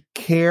much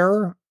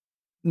care,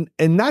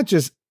 and not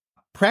just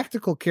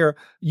practical care.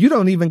 You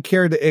don't even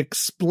care to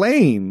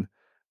explain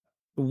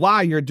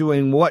why you're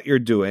doing what you're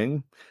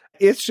doing.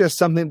 It's just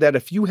something that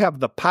if you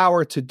have the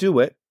power to do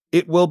it,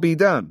 it will be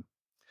done.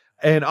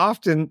 And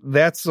often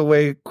that's the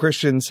way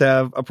Christians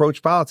have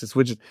approached politics,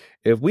 which is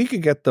if we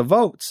could get the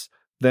votes,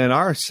 then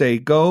our say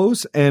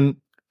goes. And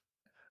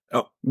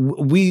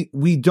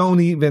we don't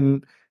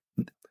even,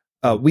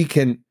 we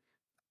can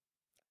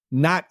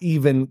not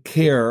even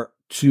care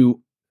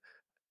to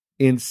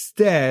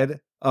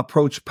instead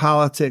approach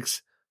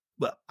politics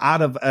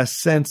out of a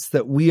sense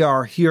that we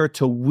are here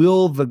to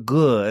will the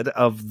good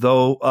of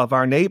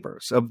our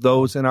neighbors, of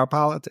those in our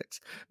politics.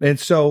 And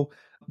so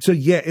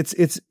yeah,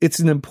 it's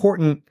an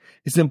important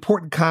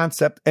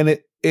concept, and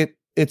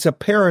it's a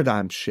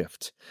paradigm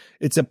shift.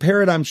 It's a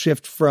paradigm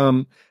shift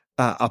from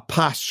a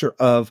posture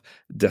of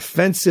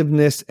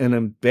defensiveness and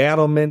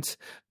embattlement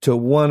to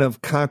one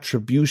of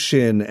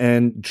contribution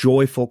and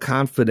joyful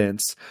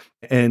confidence.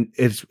 And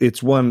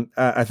it's one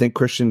I think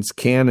Christians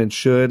can and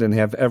should and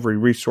have every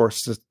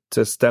resource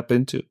to step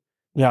into.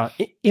 Yeah.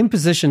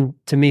 Imposition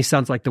to me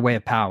sounds like the way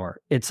of power.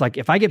 It's like,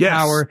 if I get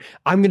power,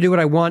 I'm going to do what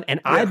I want. And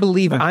I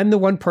believe I'm the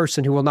one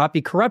person who will not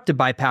be corrupted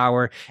by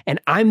power. And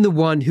I'm the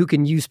one who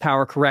can use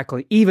power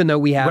correctly, even though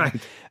we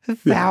have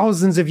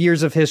thousands of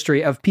years of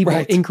history of people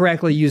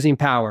incorrectly using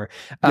power.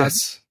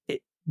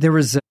 There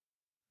was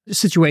a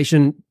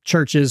situation,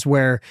 churches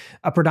where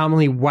a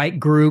predominantly white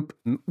group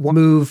will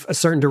move a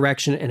certain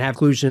direction and have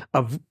inclusion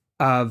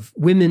of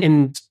women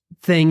in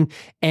thing,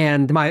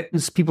 and my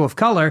people of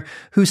color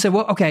who said,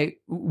 well, okay,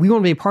 we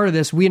want to be a part of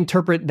this. We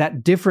interpret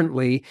that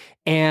differently.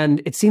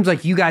 And it seems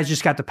like you guys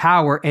just got the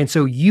power. And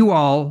so you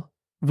all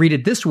read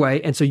it this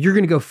way. And so you're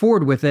going to go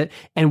forward with it.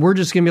 And we're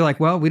just going to be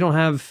like, well, we don't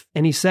have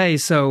any say.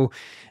 So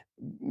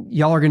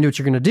y'all are going to do what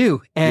you're going to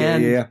do.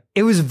 And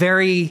it was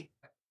very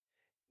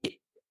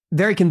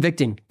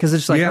convicting, because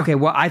it's like, okay,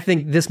 well, I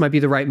think this might be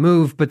the right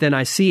move, but then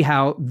I see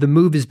how the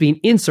move is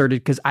being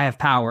inserted because I have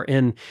power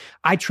and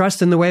I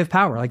trust in the way of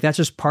power. Like, that's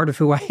just part of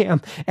who I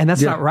am, and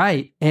that's not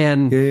right.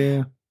 And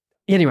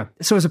anyway,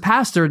 so as a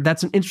pastor,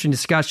 that's an interesting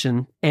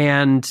discussion.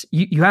 And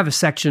you have a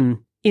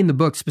section in the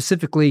book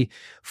specifically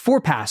for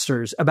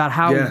pastors about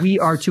how we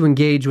are to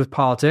engage with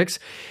politics.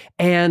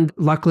 And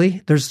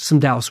luckily, there's some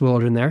Dallas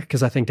Willard in there,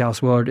 because I think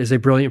Dallas Willard is a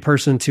brilliant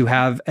person to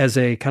have as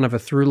a kind of a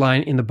through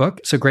line in the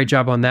book. So great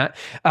job on that.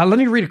 Let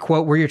me read a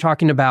quote where you're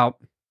talking about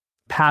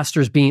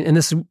pastors being, and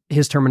this is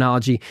his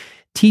terminology,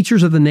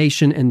 teachers of the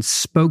nation and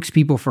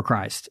spokespeople for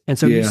Christ. And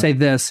so you say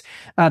this,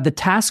 the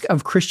task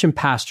of Christian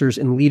pastors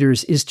and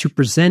leaders is to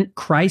present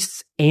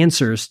Christ's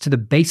answers to the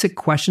basic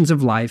questions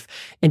of life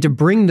and to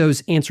bring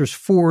those answers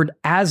forward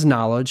as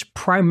knowledge,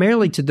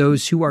 primarily to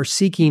those who are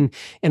seeking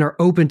and are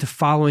open to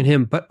following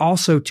him, but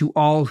also to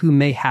all who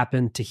may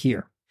happen to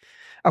hear.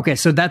 Okay,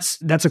 so that's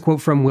a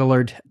quote from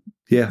Willard.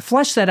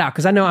 Flesh that out,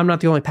 because I know I'm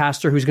not the only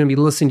pastor who's going to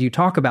be listening to you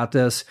talk about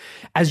this.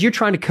 As you're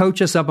trying to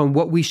coach us up on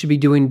what we should be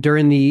doing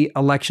during the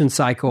election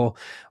cycle,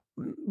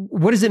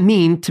 what does it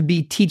mean to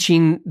be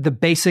teaching the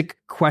basic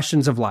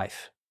questions of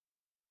life?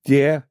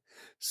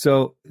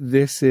 So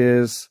this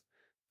is,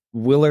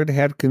 Willard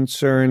had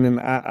concern, and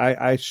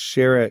I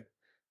share it,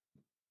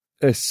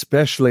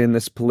 especially in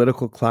this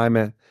political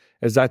climate.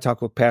 As I talk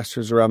with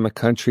pastors around the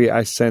country,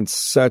 I sense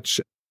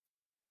such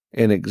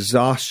an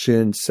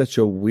exhaustion, such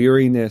a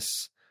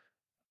weariness.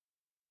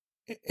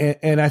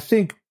 And I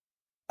think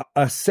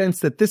a sense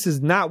that this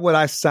is not what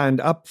I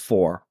signed up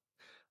for.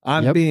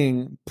 I'm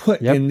being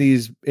put in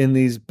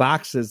these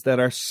boxes that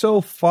are so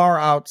far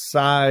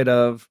outside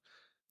of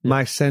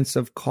my sense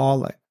of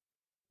calling.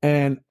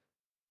 And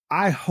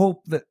I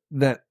hope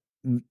that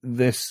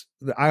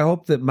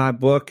my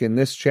book and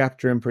this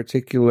chapter in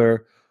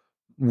particular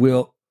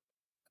will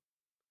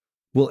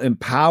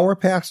empower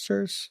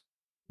pastors,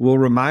 will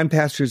remind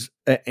pastors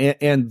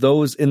and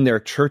those in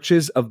their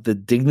churches of the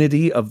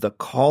dignity of the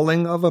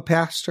calling of a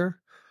pastor.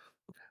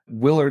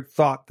 Willard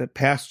thought that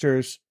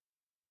pastors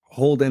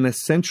hold an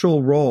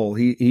essential role.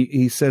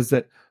 He says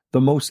that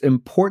the most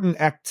important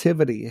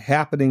activity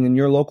happening in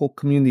your local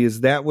community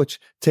is that which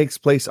takes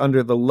place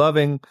under the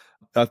loving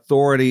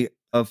authority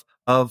of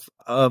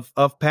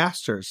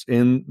pastors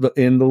in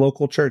the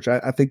local church.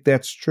 I think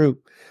that's true.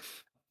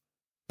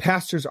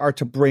 Pastors are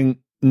to bring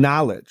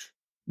knowledge,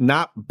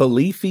 not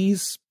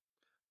beliefs.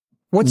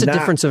 What's the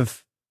difference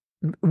of,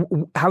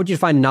 how would you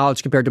define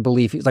knowledge compared to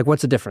belief? Like,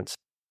 what's the difference?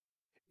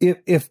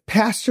 If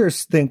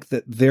pastors think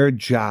that their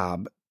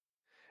job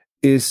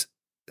is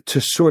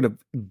to sort of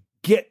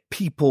get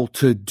people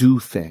to do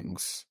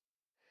things,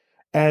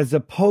 as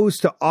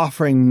opposed to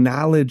offering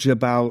knowledge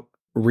about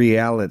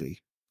reality,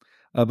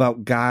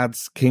 about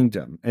God's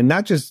kingdom, and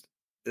not just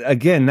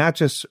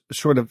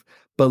sort of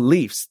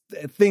beliefs,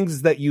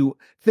 things that you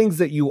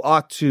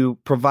ought to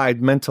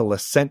provide mental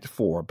assent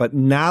for, but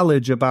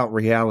knowledge about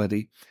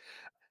reality,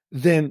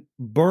 then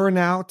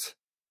burnout,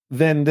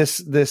 then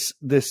this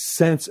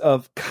sense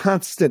of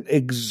constant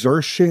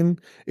exertion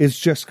is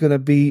just going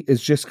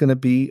to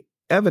be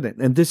evident.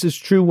 And this is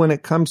true when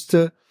it comes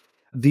to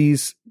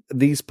these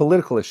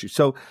political issues.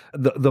 So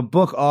the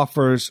book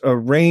offers a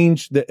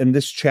range, in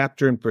this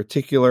chapter in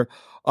particular,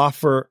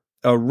 offer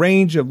a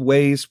range of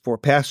ways for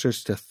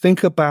pastors to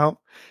think about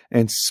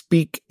and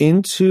speak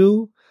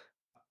into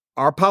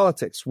our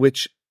politics,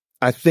 which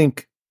I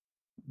think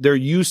there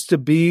used to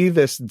be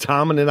this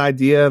dominant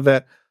idea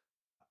that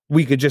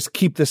we could just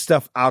keep this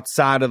stuff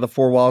outside of the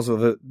four walls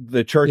of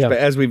the church. But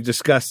as we've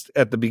discussed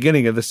at the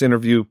beginning of this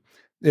interview,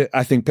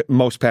 I think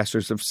most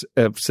pastors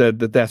have said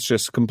that that's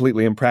just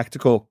completely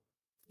impractical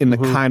in the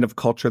kind of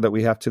culture that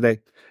we have today.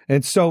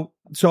 And so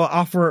I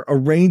offer a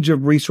range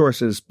of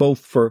resources, both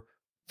for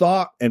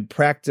thought and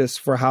practice,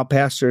 for how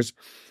pastors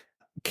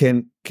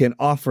can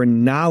offer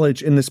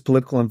knowledge in this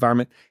political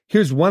environment.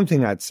 Here's one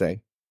thing I'd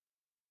say.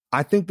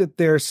 I think that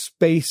there's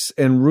space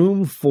and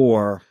room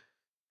for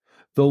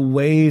the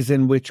ways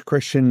in which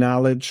Christian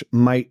knowledge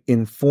might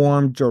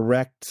inform,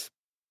 direct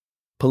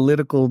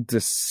political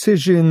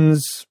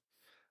decisions.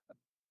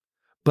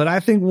 But I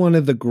think one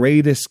of the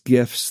greatest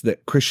gifts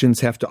that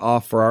Christians have to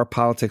offer our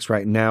politics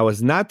right now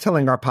is not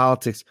telling our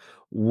politics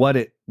what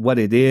it what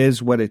it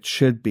is, what it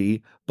should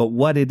be, but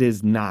what it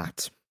is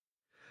not.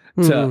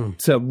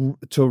 To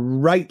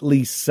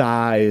rightly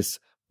size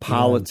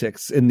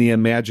politics in the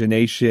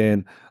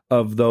imagination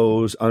of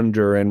those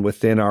under and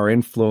within our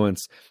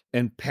influence.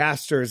 And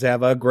pastors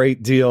have a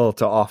great deal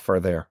to offer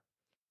there.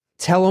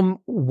 Tell them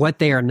what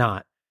they are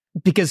not.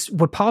 Because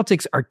what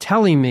politics are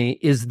telling me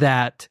is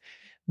that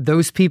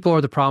those people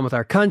are the problem with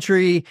our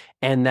country,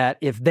 and that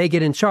if they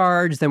get in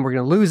charge, then we're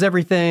going to lose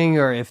everything,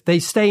 or if they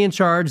stay in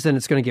charge, then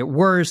it's going to get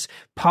worse.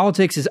 I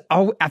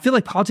feel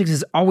like politics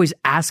is always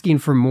asking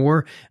for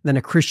more than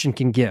a Christian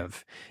can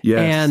give. Yes.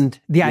 And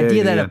the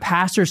idea that a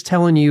pastor's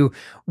telling you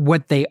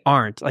what they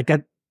aren't, like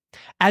that,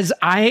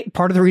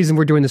 part of the reason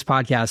we're doing this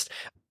podcast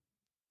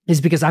is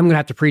because I'm going to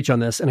have to preach on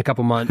this in a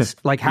couple months,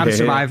 like how to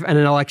survive in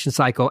an election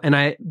cycle.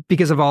 And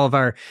because of all of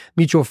our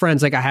mutual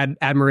friends, like I had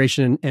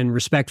admiration and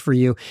respect for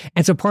you.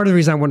 And so part of the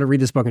reason I wanted to read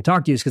this book and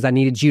talk to you is because I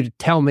needed you to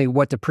tell me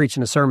what to preach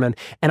in a sermon.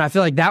 And I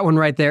feel like that one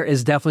right there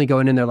is definitely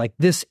going in there. Like,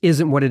 this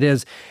isn't what it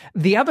is.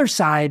 The other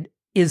side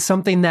is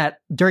something that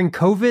during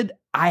COVID,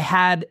 I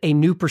had a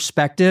new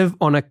perspective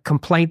on a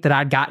complaint that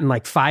I'd gotten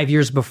like 5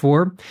 years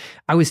before.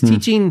 I was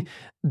teaching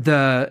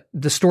the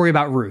story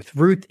about Ruth.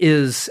 Ruth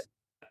is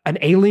an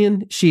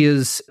alien. She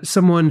is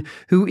someone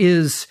who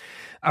is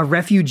a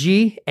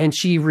refugee, and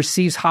she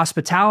receives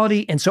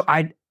hospitality. And so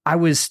I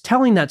was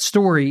telling that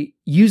story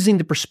using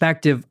the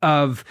perspective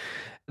of,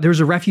 there was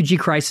a refugee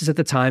crisis at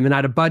the time, and I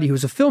had a buddy who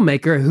was a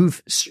filmmaker who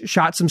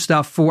shot some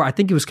stuff for, I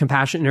think it was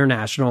Compassion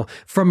International,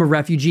 from a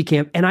refugee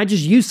camp. And I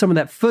just used some of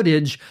that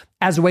footage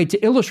as a way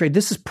to illustrate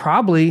this is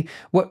probably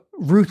what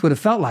Ruth would have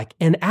felt like.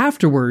 And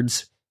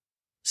afterwards,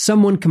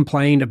 someone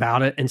complained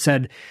about it and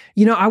said,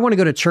 I want to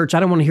go to church. I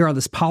don't want to hear all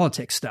this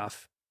politics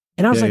stuff.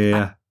 And I was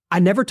I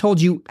never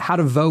told you how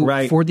to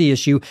vote for the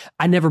issue.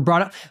 I never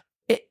brought up,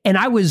 and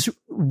I was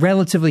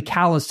relatively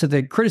callous to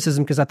the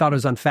criticism because I thought it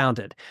was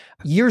unfounded.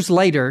 Years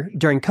later,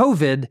 during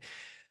COVID,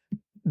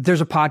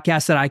 there's a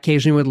podcast that I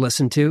occasionally would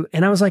listen to.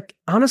 And I was like,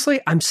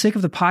 honestly, I'm sick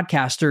of the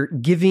podcaster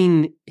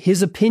giving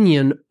his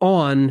opinion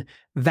on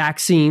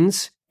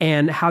vaccines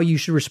and how you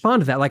should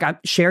respond to that. Like,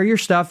 share your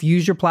stuff,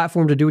 use your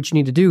platform to do what you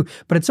need to do.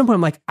 But at some point,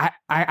 I'm like,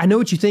 I know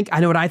what you think. I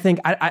know what I think.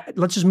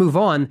 Let's just move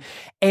on.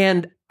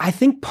 And I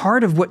think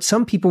part of what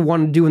some people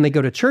want to do when they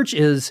go to church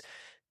is,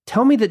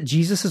 tell me that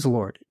Jesus is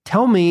Lord.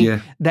 Tell me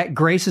that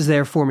grace is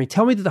there for me.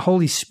 Tell me that the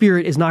Holy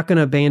Spirit is not going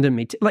to abandon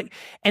me.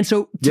 And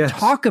so to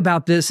talk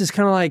about this is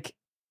kind of like,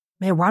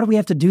 man, why do we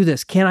have to do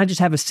this? Can't I just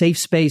have a safe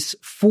space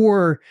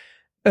for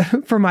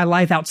my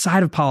life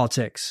outside of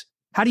politics?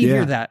 How do you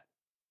hear that?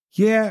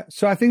 Yeah,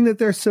 so I think that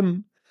there's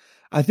some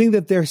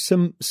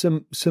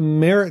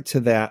merit to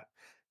that.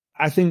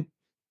 I think,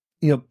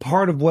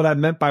 part of what I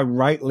meant by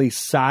rightly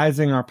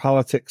sizing our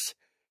politics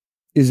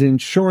is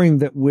ensuring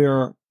that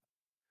we're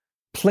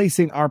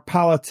placing our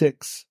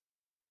politics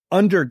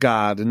under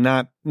God and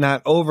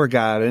not over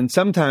God. And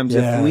sometimes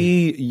if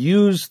we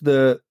use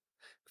the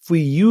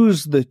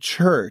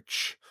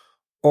church,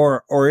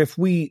 or if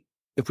we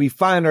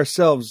find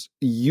ourselves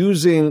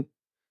using,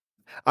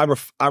 I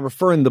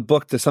refer in the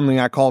book to something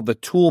I call the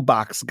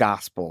toolbox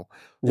gospel,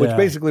 which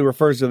basically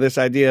refers to this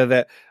idea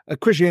that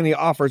Christianity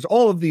offers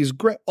all this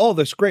great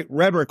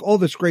rhetoric, all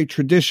this great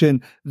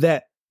tradition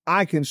that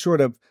I can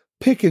sort of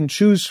pick and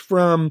choose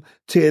from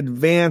to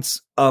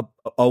advance a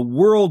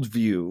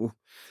worldview,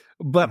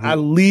 but I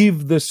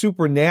leave the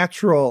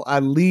supernatural.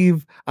 I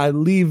leave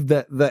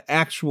the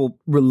actual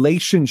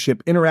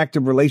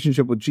interactive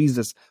relationship with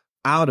Jesus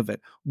out of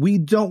it. We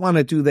don't want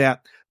to do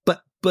that,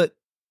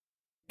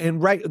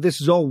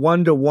 this is all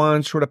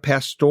one-to-one sort of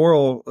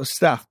pastoral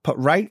stuff, but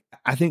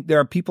I think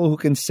there are people who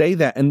can say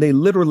that, and they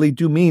literally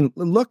do mean,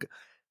 look,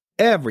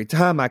 every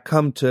time I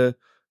come to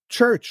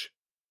church,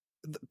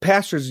 the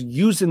pastor's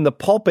using the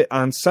pulpit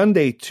on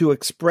Sunday to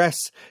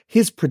express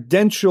his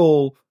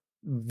prudential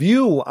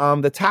view on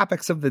the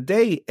topics of the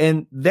day,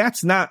 and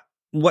that's not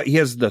what he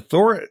has the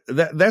authority.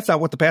 That's not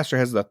what the pastor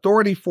has the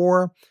authority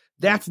for.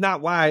 That's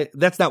not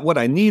what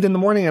I need in the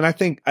morning. And I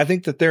think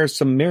that there's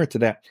some merit to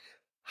that.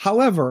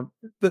 However,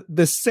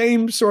 the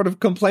same sort of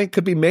complaint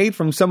could be made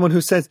from someone who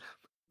says,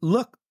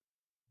 look,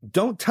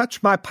 don't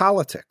touch my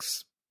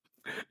politics.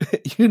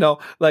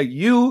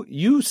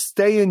 You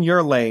stay in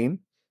your lane,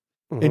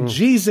 and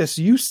Jesus,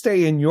 you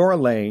stay in your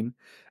lane,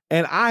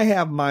 and I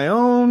have my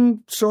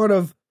own sort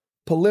of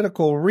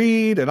political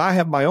read, and I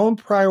have my own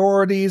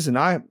priorities, and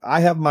I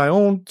have my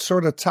own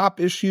sort of top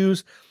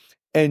issues,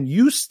 and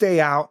you stay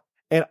out,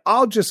 and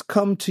I'll just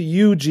come to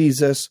you,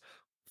 Jesus,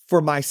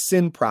 for my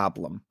sin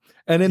problem.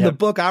 And in the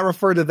book, I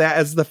refer to that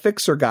as the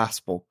fixer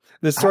gospel.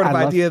 This sort of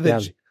idea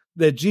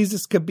that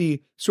Jesus could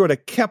be sort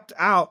of kept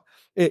out.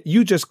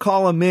 You just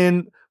call him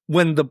in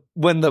when the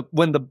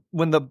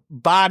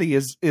body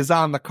is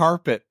on the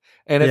carpet.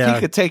 And if he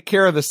could take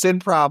care of the sin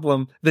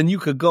problem, then you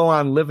could go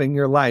on living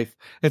your life.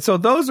 And so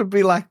those would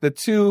be like the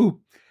two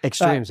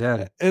extremes.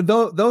 And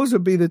those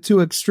would be the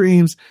two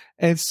extremes.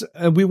 And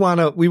we want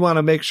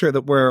to make sure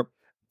that we're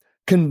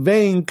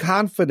conveying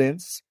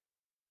confidence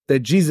that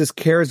Jesus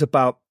cares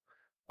about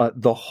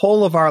the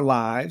whole of our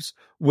lives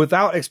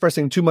without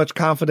expressing too much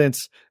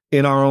confidence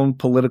in our own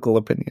political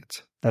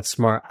opinions. That's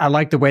smart. I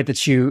like the way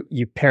that you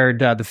paired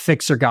the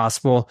fixer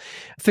gospel.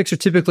 Fixer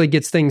typically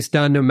gets things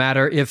done no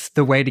matter if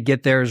the way to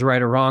get there is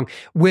right or wrong.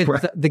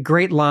 With the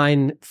great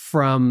line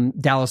from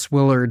Dallas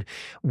Willard,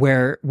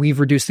 where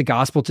we've reduced the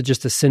gospel to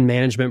just a sin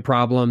management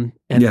problem.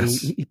 And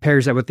he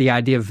pairs that with the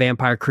idea of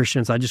vampire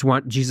Christians. I just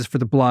want Jesus for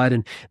the blood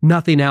and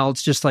nothing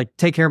else. Just like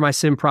take care of my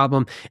sin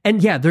problem.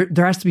 And yeah,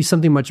 there has to be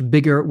something much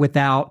bigger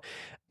without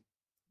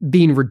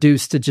being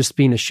reduced to just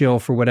being a shill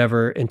for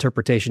whatever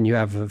interpretation you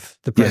have of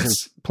the present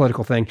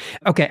political thing.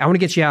 Okay, I want to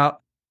get you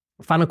out.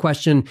 Final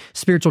question,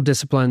 spiritual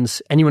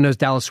disciplines. Anyone knows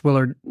Dallas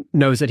Willard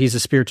knows that he's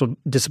a spiritual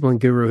discipline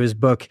guru. His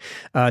book,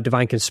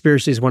 Divine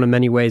Conspiracy, is one of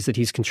many ways that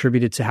he's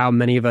contributed to how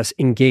many of us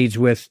engage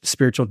with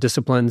spiritual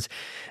disciplines.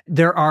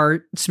 There are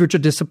spiritual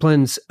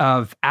disciplines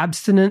of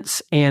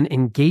abstinence and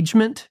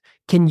engagement.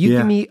 Can you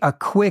give me a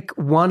quick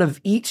one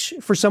of each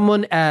for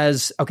someone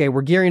as, okay,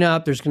 we're gearing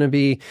up. There's going to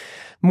be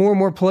more and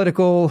more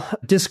political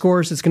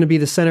discourse. It's going to be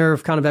the center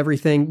of kind of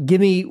everything. Give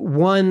me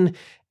one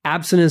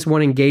abstinence,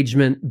 one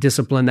engagement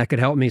discipline that could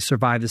help me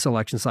survive this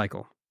election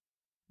cycle.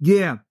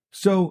 Yeah.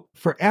 So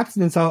for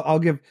abstinence, I'll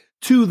give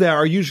two that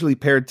are usually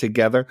paired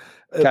together.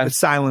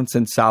 Silence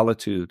and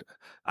solitude.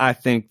 I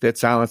think that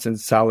silence and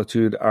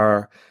solitude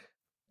are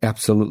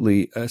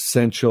absolutely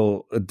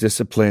essential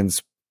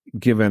disciplines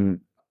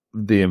given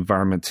the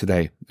environment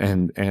today.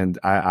 And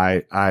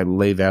I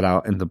lay that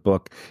out in the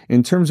book.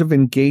 In terms of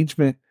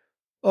engagement,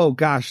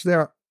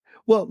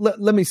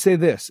 let me say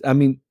this. I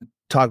mean,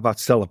 talk about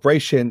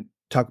celebration,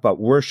 talk about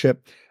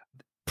worship,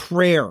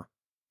 prayer.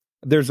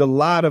 There's a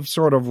lot of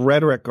sort of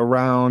rhetoric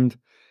around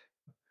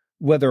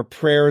whether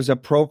prayer is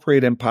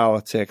appropriate in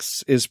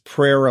politics. Is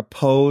prayer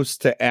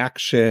opposed to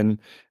action?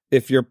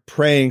 If you're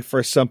praying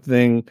for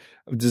something,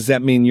 does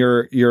that mean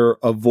you're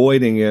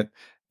avoiding it?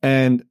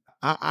 And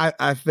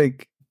I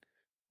think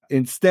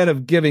instead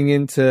of giving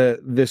into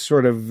this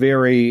sort of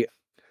very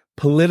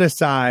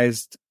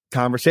politicized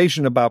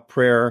conversation about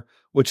prayer,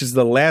 which is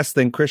the last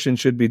thing Christians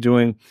should be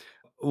doing,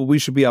 we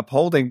should be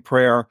upholding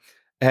prayer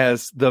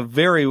as the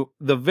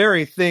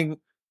very thing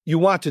you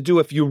want to do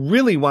if you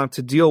really want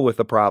to deal with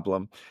a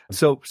problem.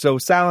 So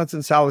silence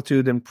and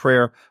solitude and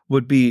prayer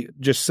would be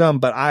just some,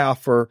 but I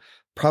offer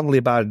probably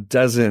about a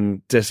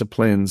dozen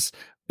disciplines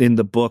in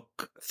the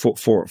book for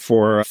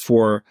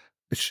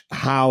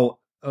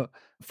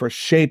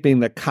shaping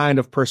the kind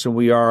of person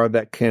we are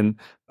that can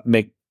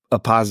make a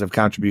positive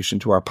contribution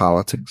to our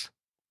politics.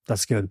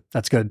 That's good.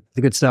 That's good.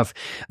 The good stuff.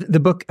 The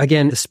book,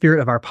 again, The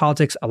Spirit of Our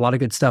Politics, a lot of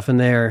good stuff in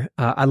there.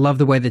 I love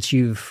the way that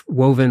you've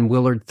woven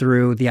Willard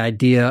through the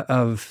idea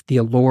of the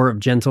allure of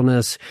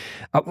gentleness.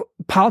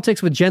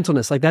 Politics with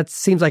gentleness, like that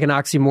seems like an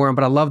oxymoron,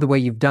 but I love the way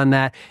you've done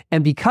that.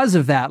 And because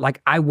of that, like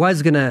I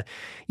was going to,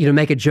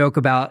 make a joke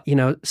about,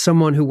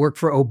 someone who worked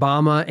for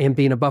Obama and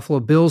being a Buffalo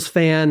Bills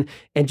fan.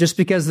 And just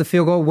because the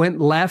field goal went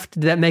left,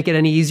 did that make it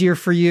any easier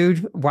for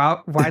you?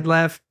 Wide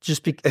left?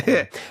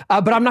 But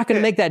I'm not going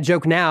to make that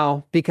joke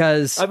now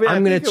because I'm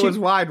going to choose. It was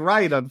wide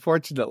right,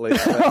 unfortunately.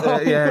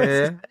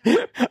 Yeah.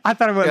 I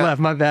thought it went left.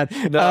 My bad.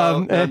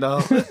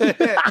 No.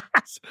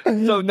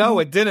 So no,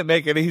 it didn't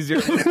make it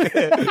easier.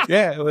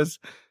 Yeah, it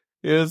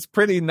was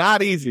pretty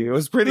not easy. It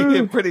was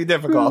pretty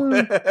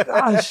difficult.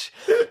 Gosh,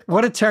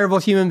 what a terrible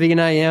human being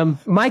I am.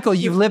 Michael,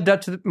 you've lived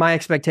up to my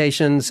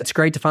expectations. It's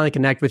great to finally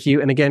connect with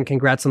you. And again,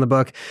 congrats on the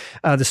book,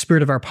 The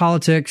Spirit of Our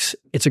Politics.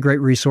 It's a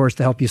great resource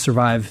to help you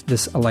survive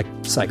this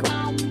election cycle.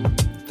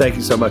 Thank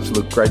you so much,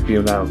 Luke. Great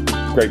being on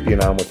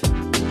with you.